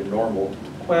compared to normal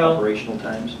operational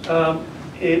times?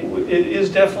 It is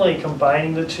definitely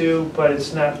combining the two, but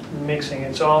it's not mixing.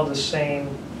 It's all the same.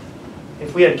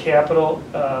 If we had capital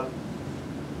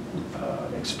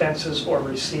expenses or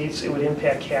receipts, it would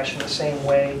impact cash in the same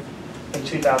way in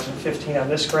 2015 on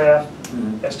this graph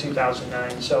as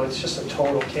 2009. So it's just a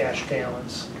total cash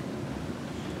balance.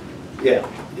 Yeah.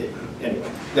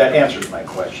 Anyway, that answers my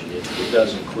question. It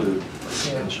does include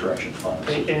construction funds.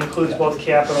 It includes both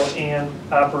capital and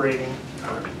operating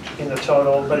in the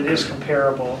total, but it is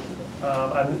comparable.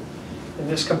 In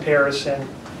this comparison,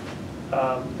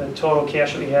 the total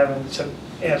cash that we have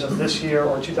as of this year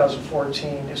or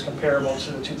 2014 is comparable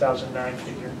to the 2009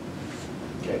 figure.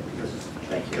 Okay,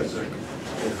 thank you. Because our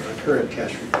current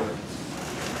cash report,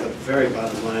 the very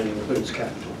bottom line includes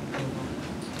capital.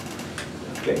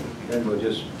 Okay, then we'll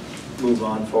just move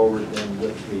on forward then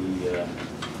with the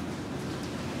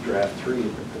draft 3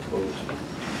 of the proposed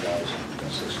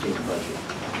 2016 budget.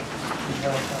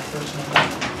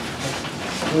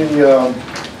 The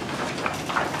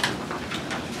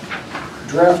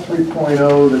draft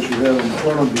 3.0 that you have in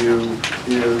front of you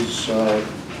is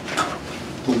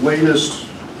the latest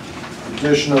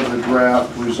edition of the draft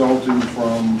resulting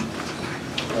from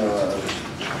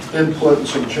input and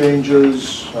some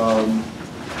changes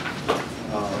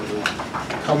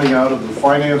coming out of the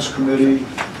Finance Committee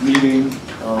meeting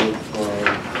of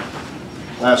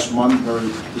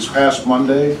this past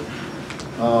Monday.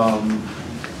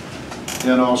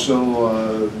 And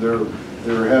also there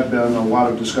had been a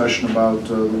lot of discussion about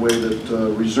the way that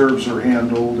reserves are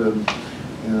handled, and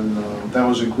that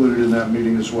was included in that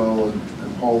meeting as well, and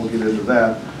Paul will get into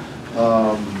that.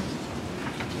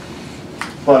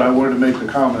 But I wanted to make the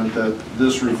comment that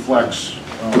this reflects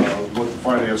what the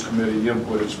Finance Committee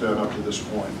input has been up to this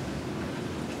point.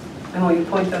 And will you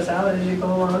point those out as you go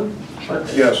along?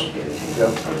 Yes.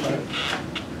 Yep.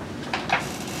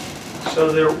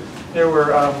 So there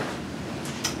were,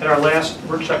 at our last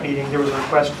workshop meeting, there was a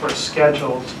request for a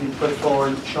schedule to be put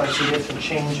forward showing significant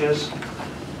changes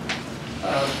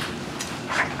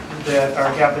that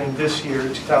are happening this year,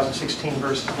 2016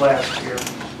 versus last year.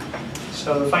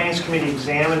 So the Finance Committee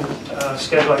examined a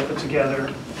schedule I put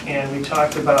together, and we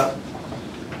talked about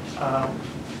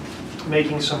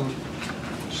making some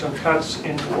cuts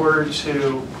in order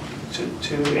to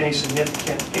to any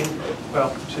significant,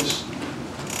 just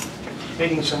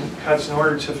making some cuts in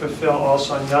order to fulfill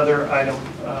also another item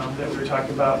that we were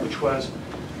talking about, which was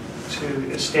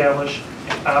to establish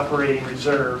an operating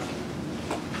reserve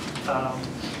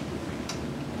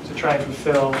to try and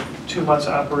fulfill 2 months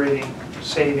operating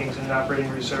savings in an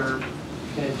operating reserve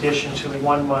in addition to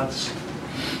 1 month's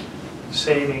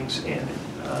savings in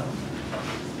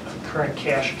current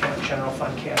cash account, general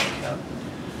fund cash account.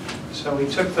 So we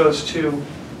took those two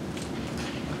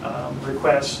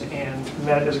requests and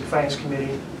met as a finance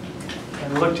committee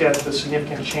and looked at the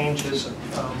significant changes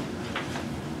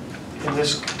in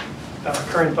this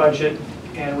current budget,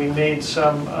 and we made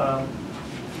some,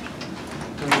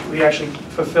 we actually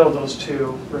fulfilled those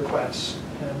two requests,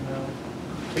 and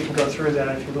we can go through that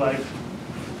if you'd like,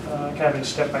 kind of in a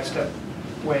step-by-step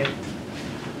way.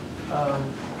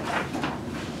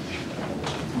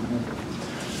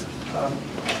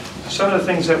 Some of the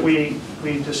things that we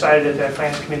decided at that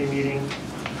finance committee meeting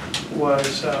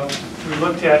was we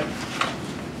looked at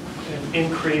an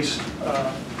increase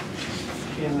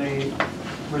in the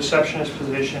receptionist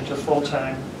position to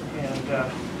full-time,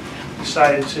 and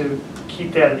decided to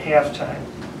keep that at half-time.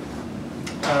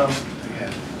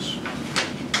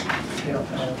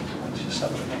 It's just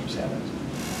some of the names have it.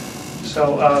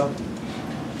 So.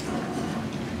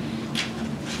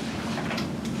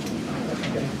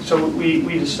 So we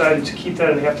decided to keep that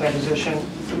at a half-time position.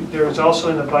 There was also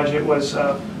in the budget was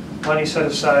money set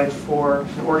aside for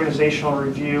an organizational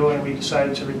review, and we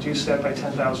decided to reduce that by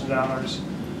 $10,000.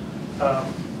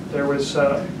 There was,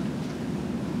 I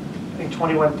think,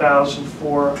 $21,000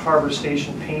 for Harbor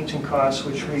Station painting costs,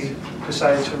 which we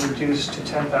decided to reduce to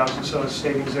 $10,000, so a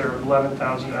savings there of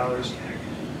 $11,000.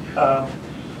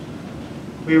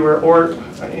 We were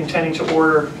intending to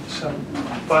order some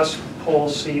bus pole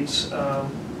seats.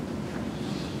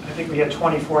 I think we had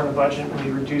 24 in the budget, and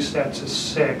we reduced that to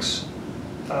 6,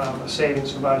 a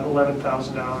savings of about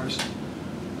 $11,000.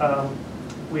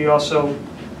 We also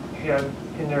had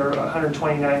in there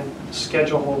 129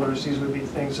 schedule holders. These would be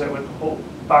things that would hold,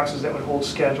 boxes that would hold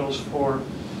schedules for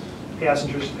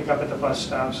passengers to pick up at the bus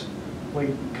stops.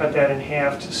 We cut that in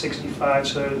half to 65,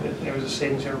 so there was a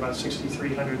savings there of about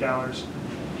 $6,300.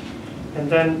 And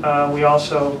then we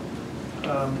also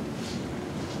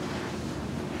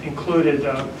included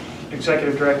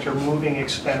executive director moving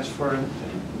expense for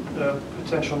the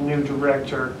potential new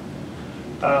director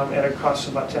at a cost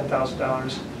of about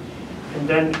 $10,000. And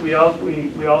then we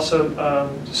also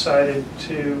decided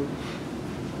to,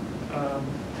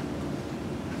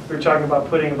 we were talking about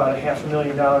putting about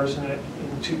 $500,000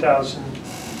 in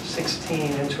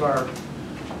 2016 into an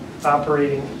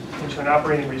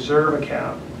operating reserve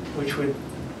account, which would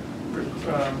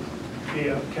be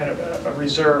a kind of a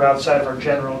reserve outside of our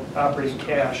general operating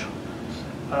cash.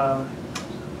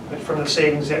 But from the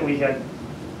savings that we had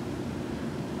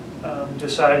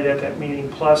decided at that meeting,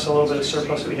 plus a little bit of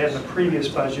surplus that we had in the previous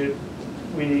budget,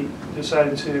 we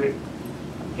decided to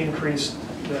increase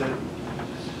the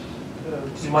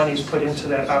monies put into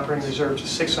that operating reserve to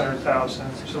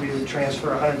 $600,000. So we would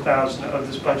transfer $100,000 of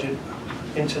this budget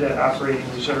into that operating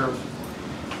reserve.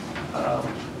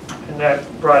 And that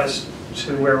brought us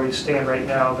to where we stand right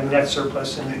now, the net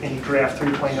surplus in draft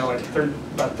 3.0 at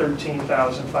about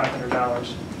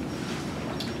 $13,500.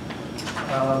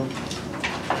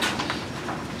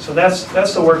 So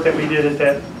that's the work that we did at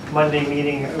that Monday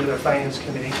meeting with our finance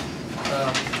committee.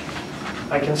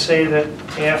 I can say that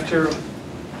after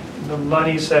the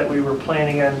monies that we were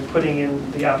planning on putting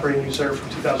in the operating reserve for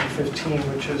 2015,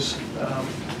 which is I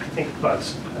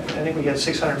think we had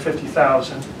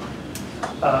 $650,000.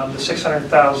 The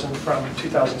 $600,000 from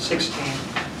 2016,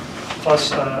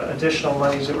 plus additional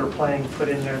monies that we're planning to put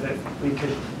in there, that we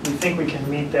think we can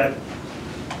meet that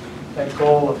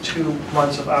goal of 2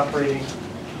 months of operating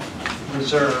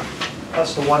reserve,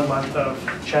 plus the 1 month of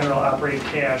general operating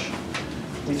cash.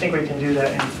 We think we can do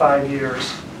that in 5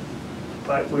 years,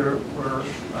 but we're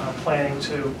planning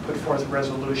to put forth a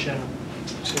resolution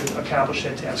to accomplish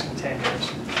that task in 10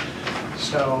 years.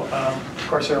 So, of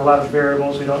course, there are a lot of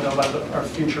variables. We don't know about our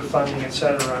future funding, et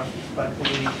cetera, but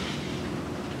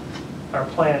our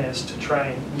plan is to try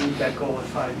and meet that goal in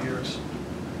 5 years.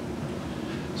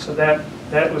 So that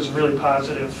was really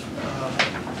positive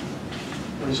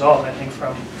result, I think,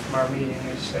 from our meeting,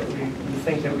 is that we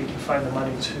think that we can find the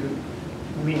money to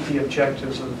meet the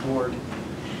objectives of the board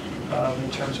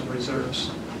in terms of reserves.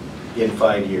 In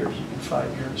 5 years. In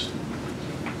 5 years.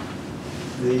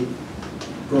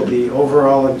 Will the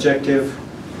overall objective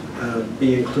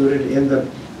be included in the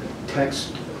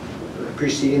text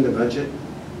preceding the budget?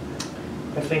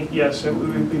 I think, yes,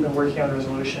 we've been working on a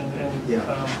resolution, and Yeah.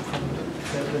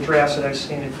 from the drafts that I've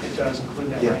seen, it does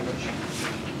include that Yeah. language.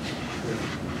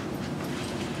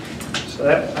 So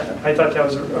that, I thought that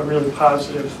was a really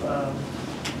positive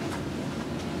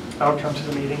outcome to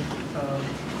the meeting.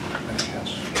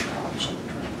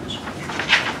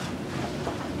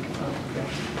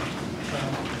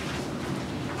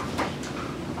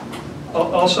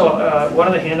 Also, one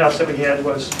of the handouts that we had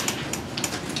was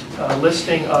a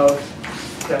listing of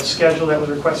that schedule that was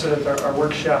requested at our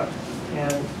workshop.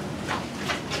 And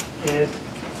it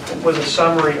was a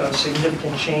summary of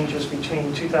significant changes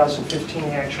between 2015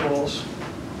 actuals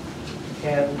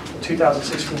and the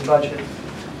 2016 budget.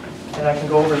 And I can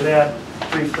go over that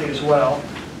briefly as well.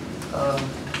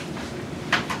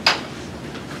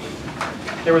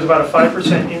 There was about a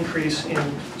 5% increase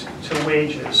to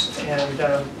wages,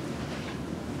 and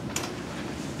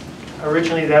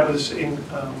originally that was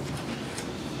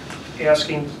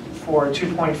asking for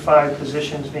 2.5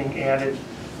 positions being added.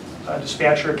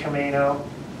 Dispatcher Camino,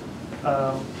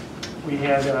 we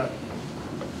had a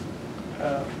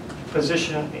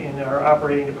position in our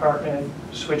operating department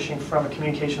switching from a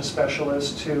communication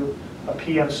specialist to a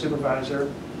PM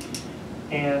supervisor,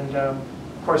 and of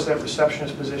course that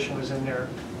receptionist position was in there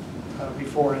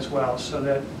before as well, so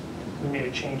that we made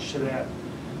a change to that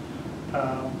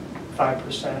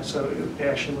 5%, so it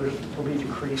actually will be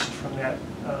decreased from that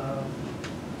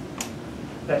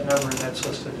that number that's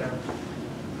listed there.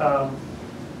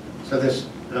 So this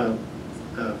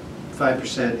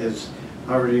 5% is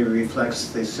already reflects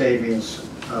the savings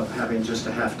of having just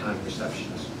a half-time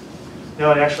receptionist.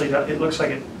 No, it actually, it looks like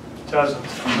it doesn't.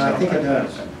 I think it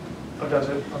does. Oh, does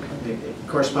it? Okay. It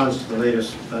corresponds to the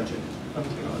latest budget.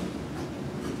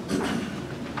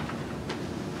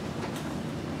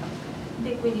 I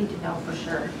think we need to know for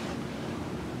sure.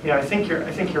 Yeah, I think you're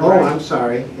Oh, right. I'm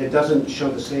sorry, it doesn't show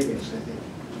the savings, I think.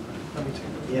 Let me take a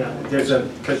look. Yeah, there's a,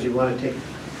 because you want to take,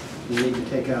 you need to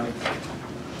take out.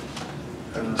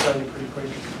 I can tell you pretty quick.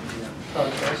 Oh,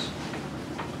 it does.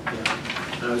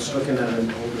 Yeah. I was looking at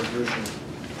an older version.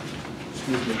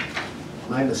 Excuse me,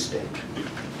 my mistake.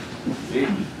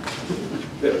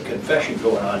 Bit of confession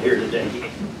going on here today.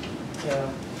 Yeah.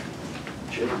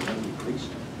 Should have been the priest.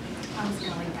 I was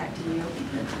going to link that to you.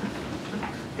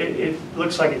 It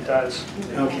looks like it does.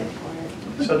 Okay.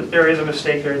 So there is a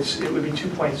mistake there. It would be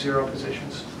 2.0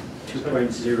 positions.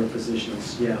 2.0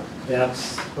 positions, yeah.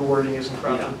 That's, The wording isn't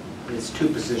proper. yeah, it's 2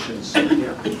 positions,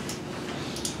 yeah.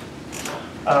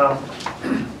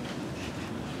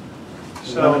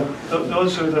 So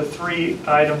those are the 3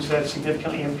 items that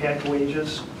significantly impact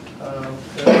wages.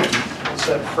 It's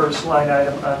that first line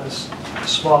item on this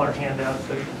smaller handout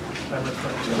that I'm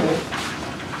referring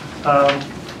to.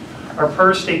 Our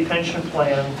per state pension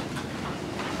plan,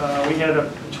 we had a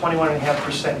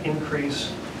 21.5%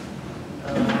 increase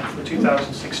for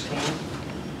 2016,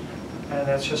 and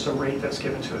that's just a rate that's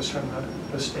given to us from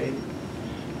the state.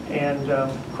 And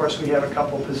of course, we have a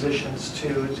couple positions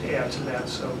to add to that,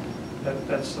 so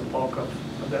that's the bulk of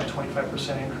that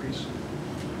 25% increase.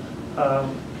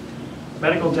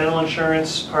 Medical dental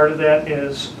insurance, part of that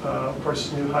is, of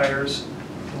course, new hires,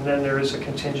 and then there is a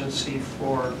contingency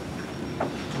for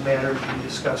the matter to be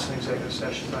discussed in executive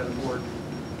session by the board.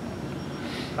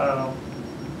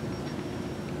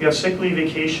 We have sick leave,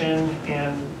 vacation,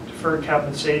 and deferred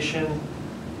compensation.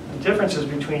 The differences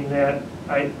between that,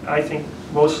 I think,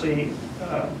 mostly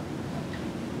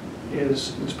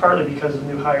is partly because of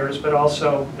new hires, but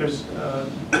also there's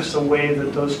just the way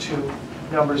that those 2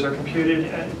 numbers are computed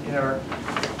in our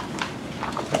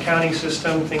accounting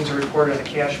system. Things are reported on a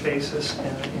cash basis,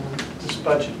 and in this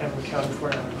budget I'm accounting for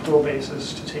it on an accrual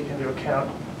basis to take into account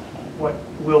what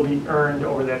will be earned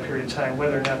over that period of time,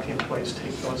 whether or not the employees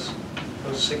take those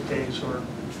sick days or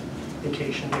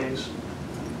vacation days,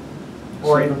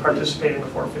 or even participate in the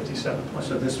 457 plan.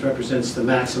 So this represents the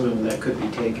maximum that could be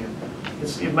taken.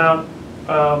 It's the amount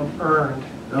earned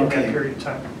in that Okay. period of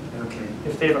time. Okay.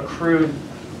 If they've accrued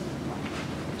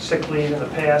sick leave in the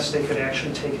past, they could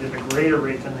actually take it at a greater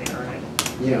rate than they earn it.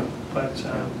 Yeah. But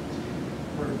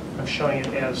I'm showing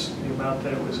it as the amount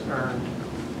that it was earned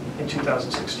in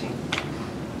 2016.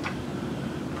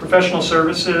 Professional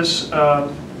services,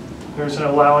 there's an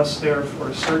allowance there for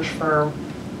a search firm,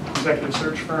 executive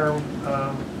search firm,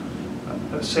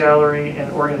 a salary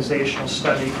and organizational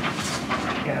study,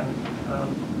 and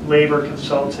labor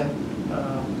consultant,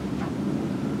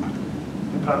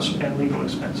 and legal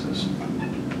expenses.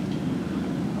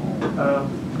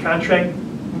 Contract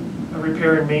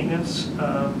repair and maintenance,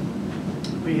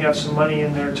 we have some money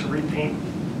in there to repaint.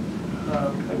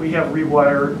 We have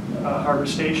rewire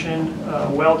harvestation,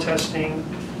 well testing,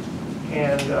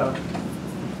 and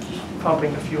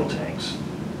pumping the fuel tanks.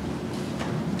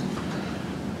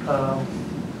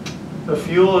 The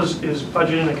fuel is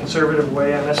budgeted in a conservative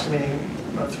way. I'm estimating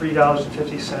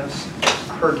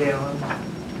 $3.50 per gallon.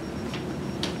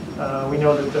 We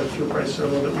know that the fuel prices are a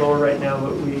little bit lower right now,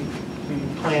 but we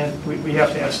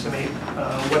have to estimate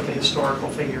what the historical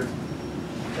figure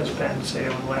has been, say,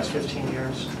 over the last 15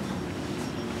 years,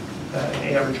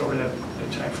 an average over that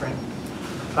time frame.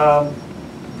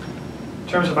 In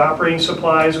terms of operating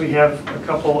supplies, we have a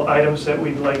couple items that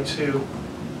we'd like to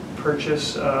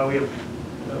purchase. We have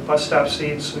bus stop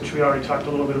seats, which we already talked a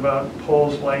little bit about,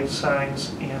 poles, lights,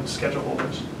 signs, and schedule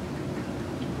holders.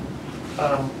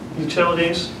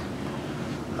 Utilities.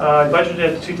 I budgeted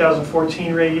at the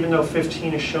 2014 rate, even though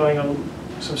 15 is showing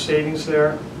some savings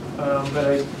there, but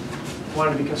I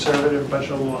wanted to be conservative and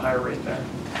budget a little higher rate there.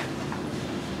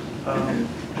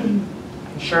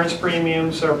 Insurance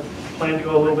premiums are planned to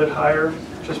go a little bit higher,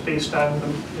 just based on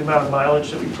the amount of mileage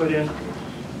that we put in.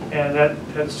 And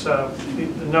that's the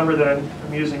number that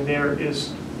I'm using there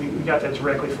is, we got that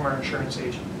directly from our insurance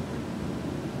agent.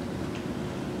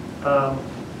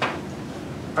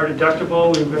 Our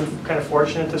deductible, we've been kind of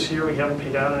fortunate this year. We haven't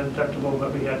paid out a deductible,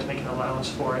 but we had to make an allowance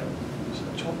for it.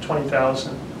 So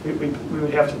 $20,000. We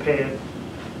would have to pay it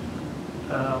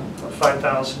a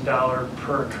 $5,000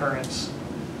 per occurrence,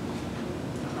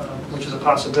 which is a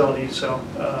possibility. So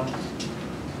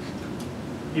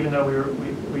even though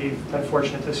we've been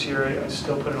fortunate this year, I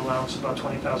still put an allowance of about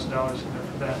 $20,000 in there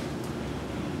for that.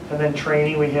 And then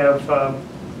training, we have.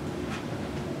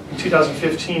 In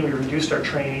 2015, we reduced our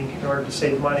training in order to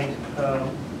save money,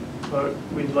 but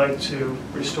we'd like to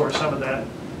restore some of that,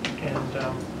 and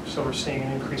so we're seeing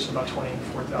an increase of about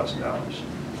 $24,000.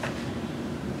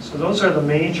 So those are the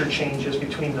major changes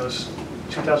between those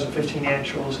 2015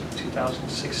 actuals and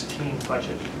 2016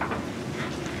 budget.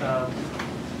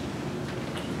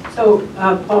 So,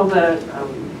 Paul, the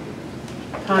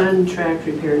contract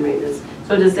repair and maintenance,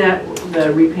 so does that,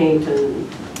 the repaint and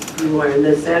rewire,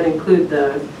 does that include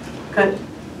the cut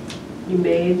you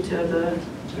made to the,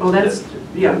 oh, that's,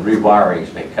 yeah. Rewiring's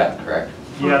been cut, correct?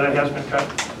 Yeah, that has been cut.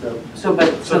 So,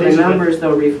 but, so the numbers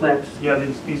though reflect? Yeah,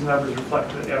 these numbers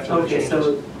reflect it after the changes.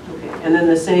 So, okay, and then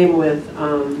the same with,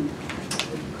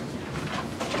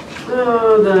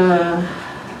 the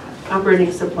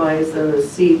operating supplies, the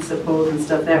seats, the poles and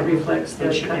stuff, that reflects the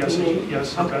cut you made?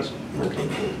 Yes, it okay. does. Okay,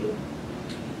 thank you.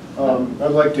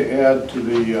 I'd like to add to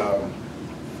the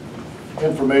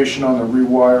information on the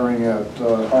rewiring at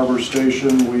Harbor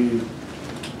Station. We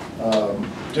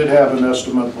did have an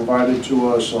estimate provided to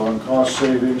us on cost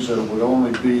savings, and it would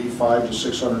only be $500 to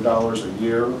 $600 a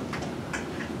year.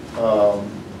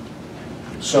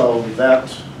 So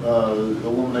that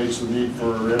eliminates the need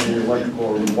for any electrical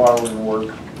or rewiring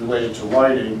work related to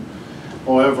lighting.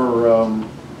 However,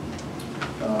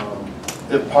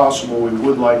 if possible, we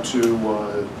would like to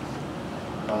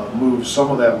move some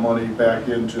of that money back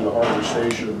into the Harbor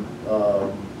Station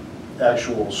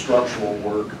actual structural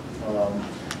work.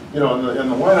 You know, and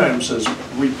the line item says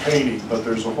repainting, but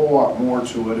there's a whole lot more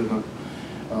to it. In the,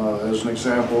 as an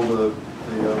example, the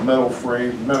metal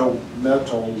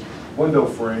window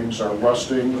frames are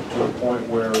rusting to the point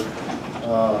where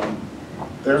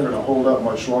they're going to hold up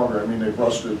much longer. I mean, they've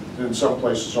rusted in some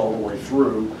places all the way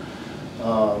through.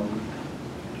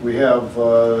 We have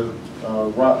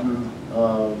rotten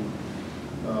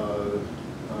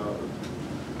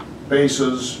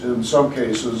bases in some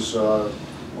cases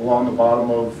along the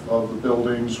bottom of the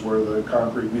buildings where the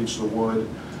concrete meets the wood.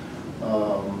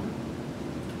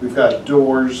 We've got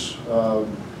doors,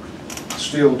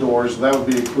 steel doors, that would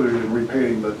be included in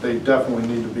repainting, but they definitely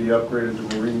need to be upgraded to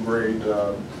marine grade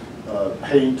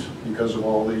paint because of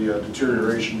all the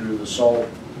deterioration due to the salt.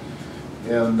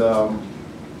 And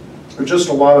there's just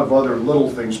a lot of other little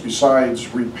things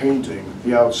besides repainting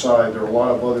the outside. There are a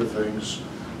lot of other things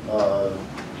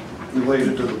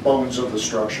related to the bones of the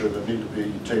structure that need to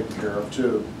be taken care of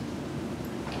too.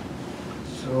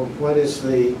 So what is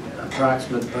the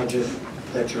approximate budget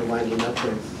that you're winding up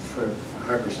with for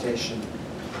Harbor Station?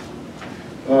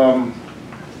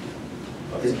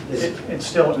 It's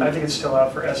still, I think it's still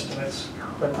out for estimates,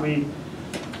 but we,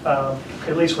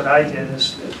 at least what I did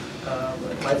is,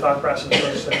 my thought process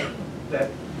was that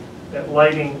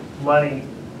lighting money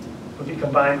would be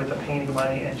combined with the painting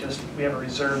money, and just, we have a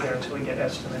reserve there until we get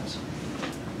estimates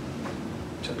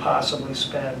to possibly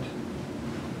spend,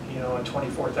 you know,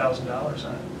 $24,000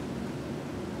 on it.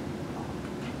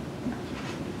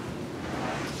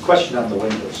 Question on the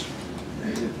windows.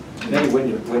 Many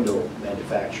window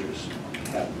manufacturers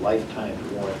have lifetime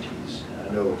warranties.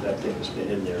 I know that thing has been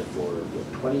in there for,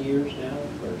 what, 20 years now,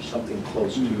 or something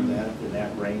close to that, in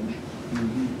that range.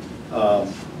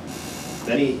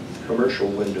 Many commercial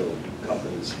window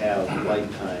companies have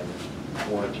lifetime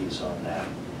warranties on that.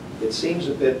 It seems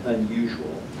a bit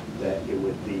unusual that it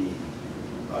would be,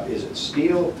 is it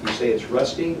steel? You say it's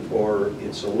rusting, or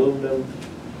it's aluminum,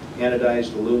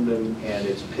 anodized aluminum, and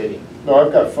it's pitting? No,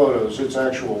 I've got photos, it's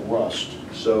actual rust.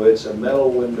 So it's a metal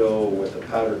window with a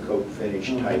powder coat finish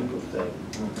type of thing.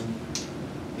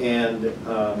 And do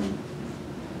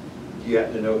you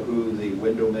happen to know who the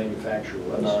window manufacturer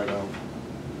was? No, I don't.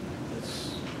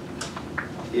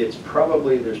 It's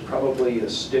probably, there's probably a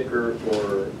sticker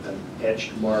or an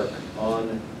etched mark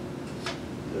on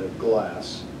the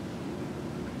glass,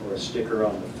 or a sticker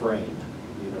on the frame,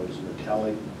 you know, those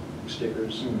metallic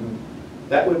stickers.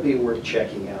 That would be worth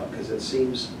checking out, because it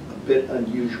seems a bit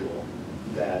unusual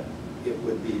that it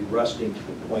would be rusting to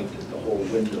the point that the whole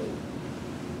window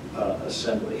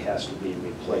assembly has to be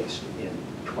replaced in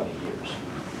 20 years.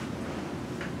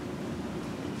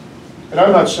 And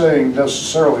I'm not saying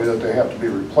necessarily that they have to be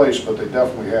replaced, but they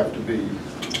definitely have to be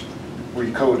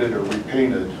recoated or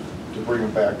repainted to bring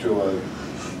them back to a, you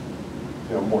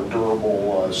know, more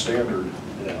durable standard.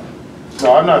 Yeah.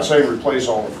 No, I'm not saying replace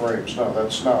all the frames. No,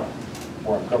 that's not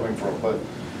where I'm coming from. But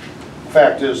the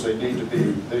fact is, they need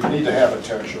to have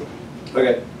attention.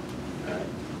 Okay. All right.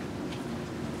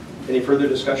 Any further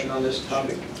discussion on this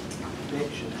topic?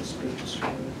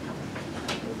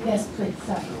 Yes, please,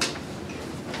 sorry.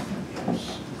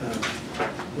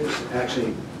 There's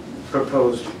actually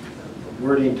proposed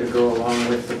wording to go along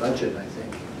with the budget, I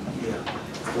think,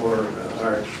 for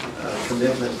our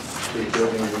commitment to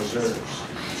building reserves.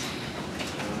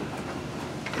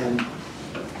 And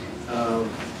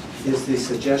is the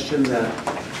suggestion that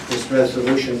this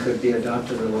resolution could be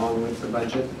adopted along with the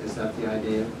budget? Is that the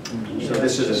idea? So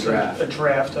this is a draft. A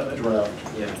draft of it. Draft.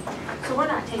 Yeah. So we're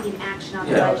not taking action on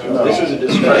the Yeah. budget? This is a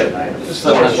discussion item. This is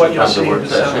what you'll see in Work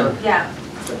session. December. Yeah.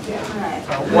 All right.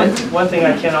 One thing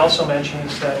I can also mention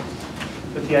is that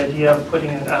with the idea of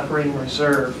putting an operating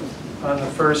reserve, on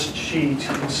the first sheet,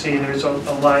 you can see there's a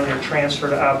line there, transfer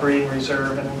to operating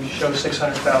reserve, and we show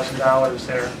 $600,000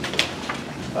 there.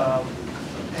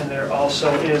 And there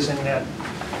also is in that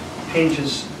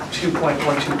pages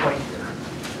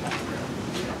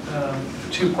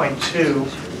 2.2,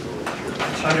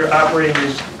 under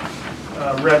operating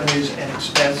revenues and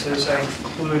expenses, I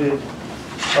included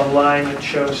a line that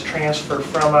shows transfer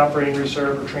from operating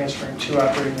reserve or transferring to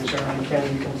operating reserve. And again,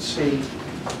 you can see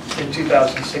in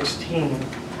 2016, in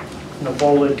the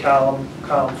bolded column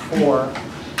 4,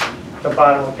 the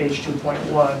bottom of page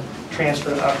 2.1,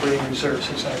 transfer to operating reserve,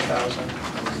 600,000.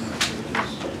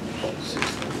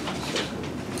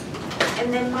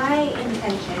 And then my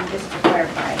intention, just to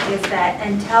clarify, is that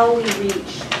until we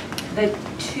reach the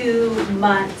 2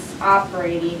 months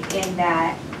operating in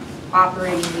that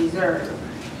operating reserve,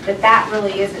 that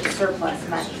really isn't surplus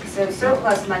money. So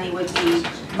surplus money would be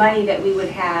money that we would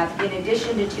have in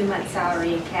addition to 2 months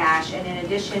salary in cash, and in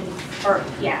addition, or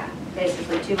yeah,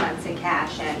 basically 2 months in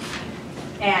cash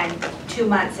and 2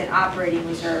 months in operating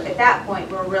reserve. At that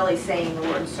point, we're really saying the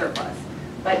word surplus,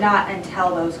 but not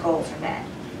until those goals are met.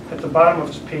 At the bottom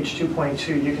of page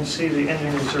 2.2, you can see the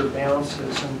ending reserve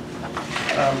balances, and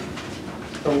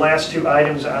the last 2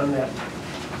 items on that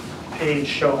page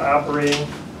show operating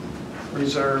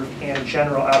reserve and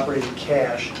general operating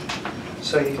cash.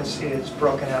 So you can see it's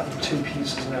broken out in 2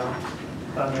 pieces now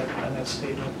on that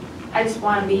statement. I just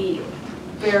want to be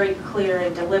very clear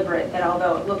and deliberate that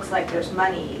although it looks like there's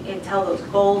money, until those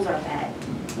goals are met,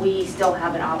 we still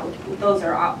have an obligation.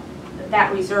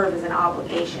 That reserve is an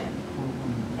obligation.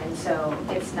 And so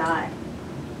it's not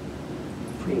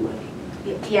Free money.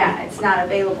 Yeah, it's not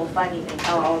available funding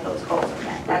until all of those goals are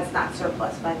met. That's not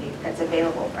surplus funding that's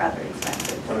available for other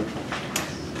expenses.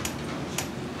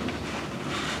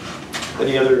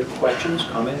 Any other questions,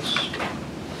 comments?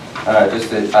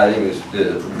 Just that I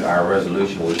think our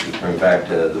resolution was to bring back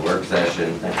to the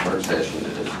next work session to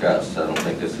discuss. I don't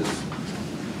think this is,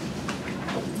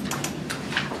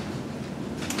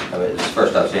 I mean, it's the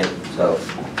first I've seen it, so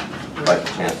I'd like a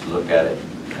chance to look at it,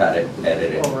 cut it,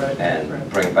 edit it, and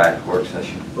bring it back to work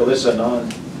session. Well, this is a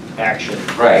non-action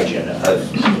Right. agenda.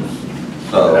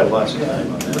 So, We'll have lots of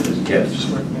time on that. yes. Just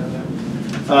working on that.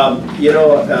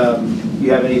 You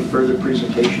have any further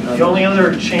presentation on The only other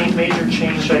major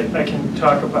change I can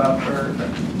talk about, or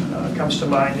comes to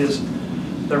mind, is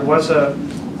there was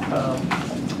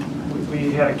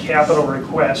we had a capital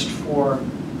request for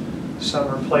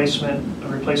some replacement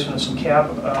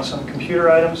of some computer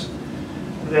items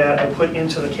that I put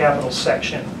into the capital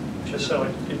section, just so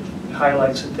it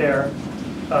highlights it there.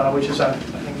 which is on, I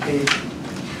think, page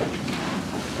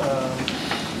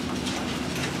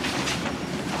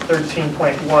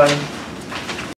 13.1.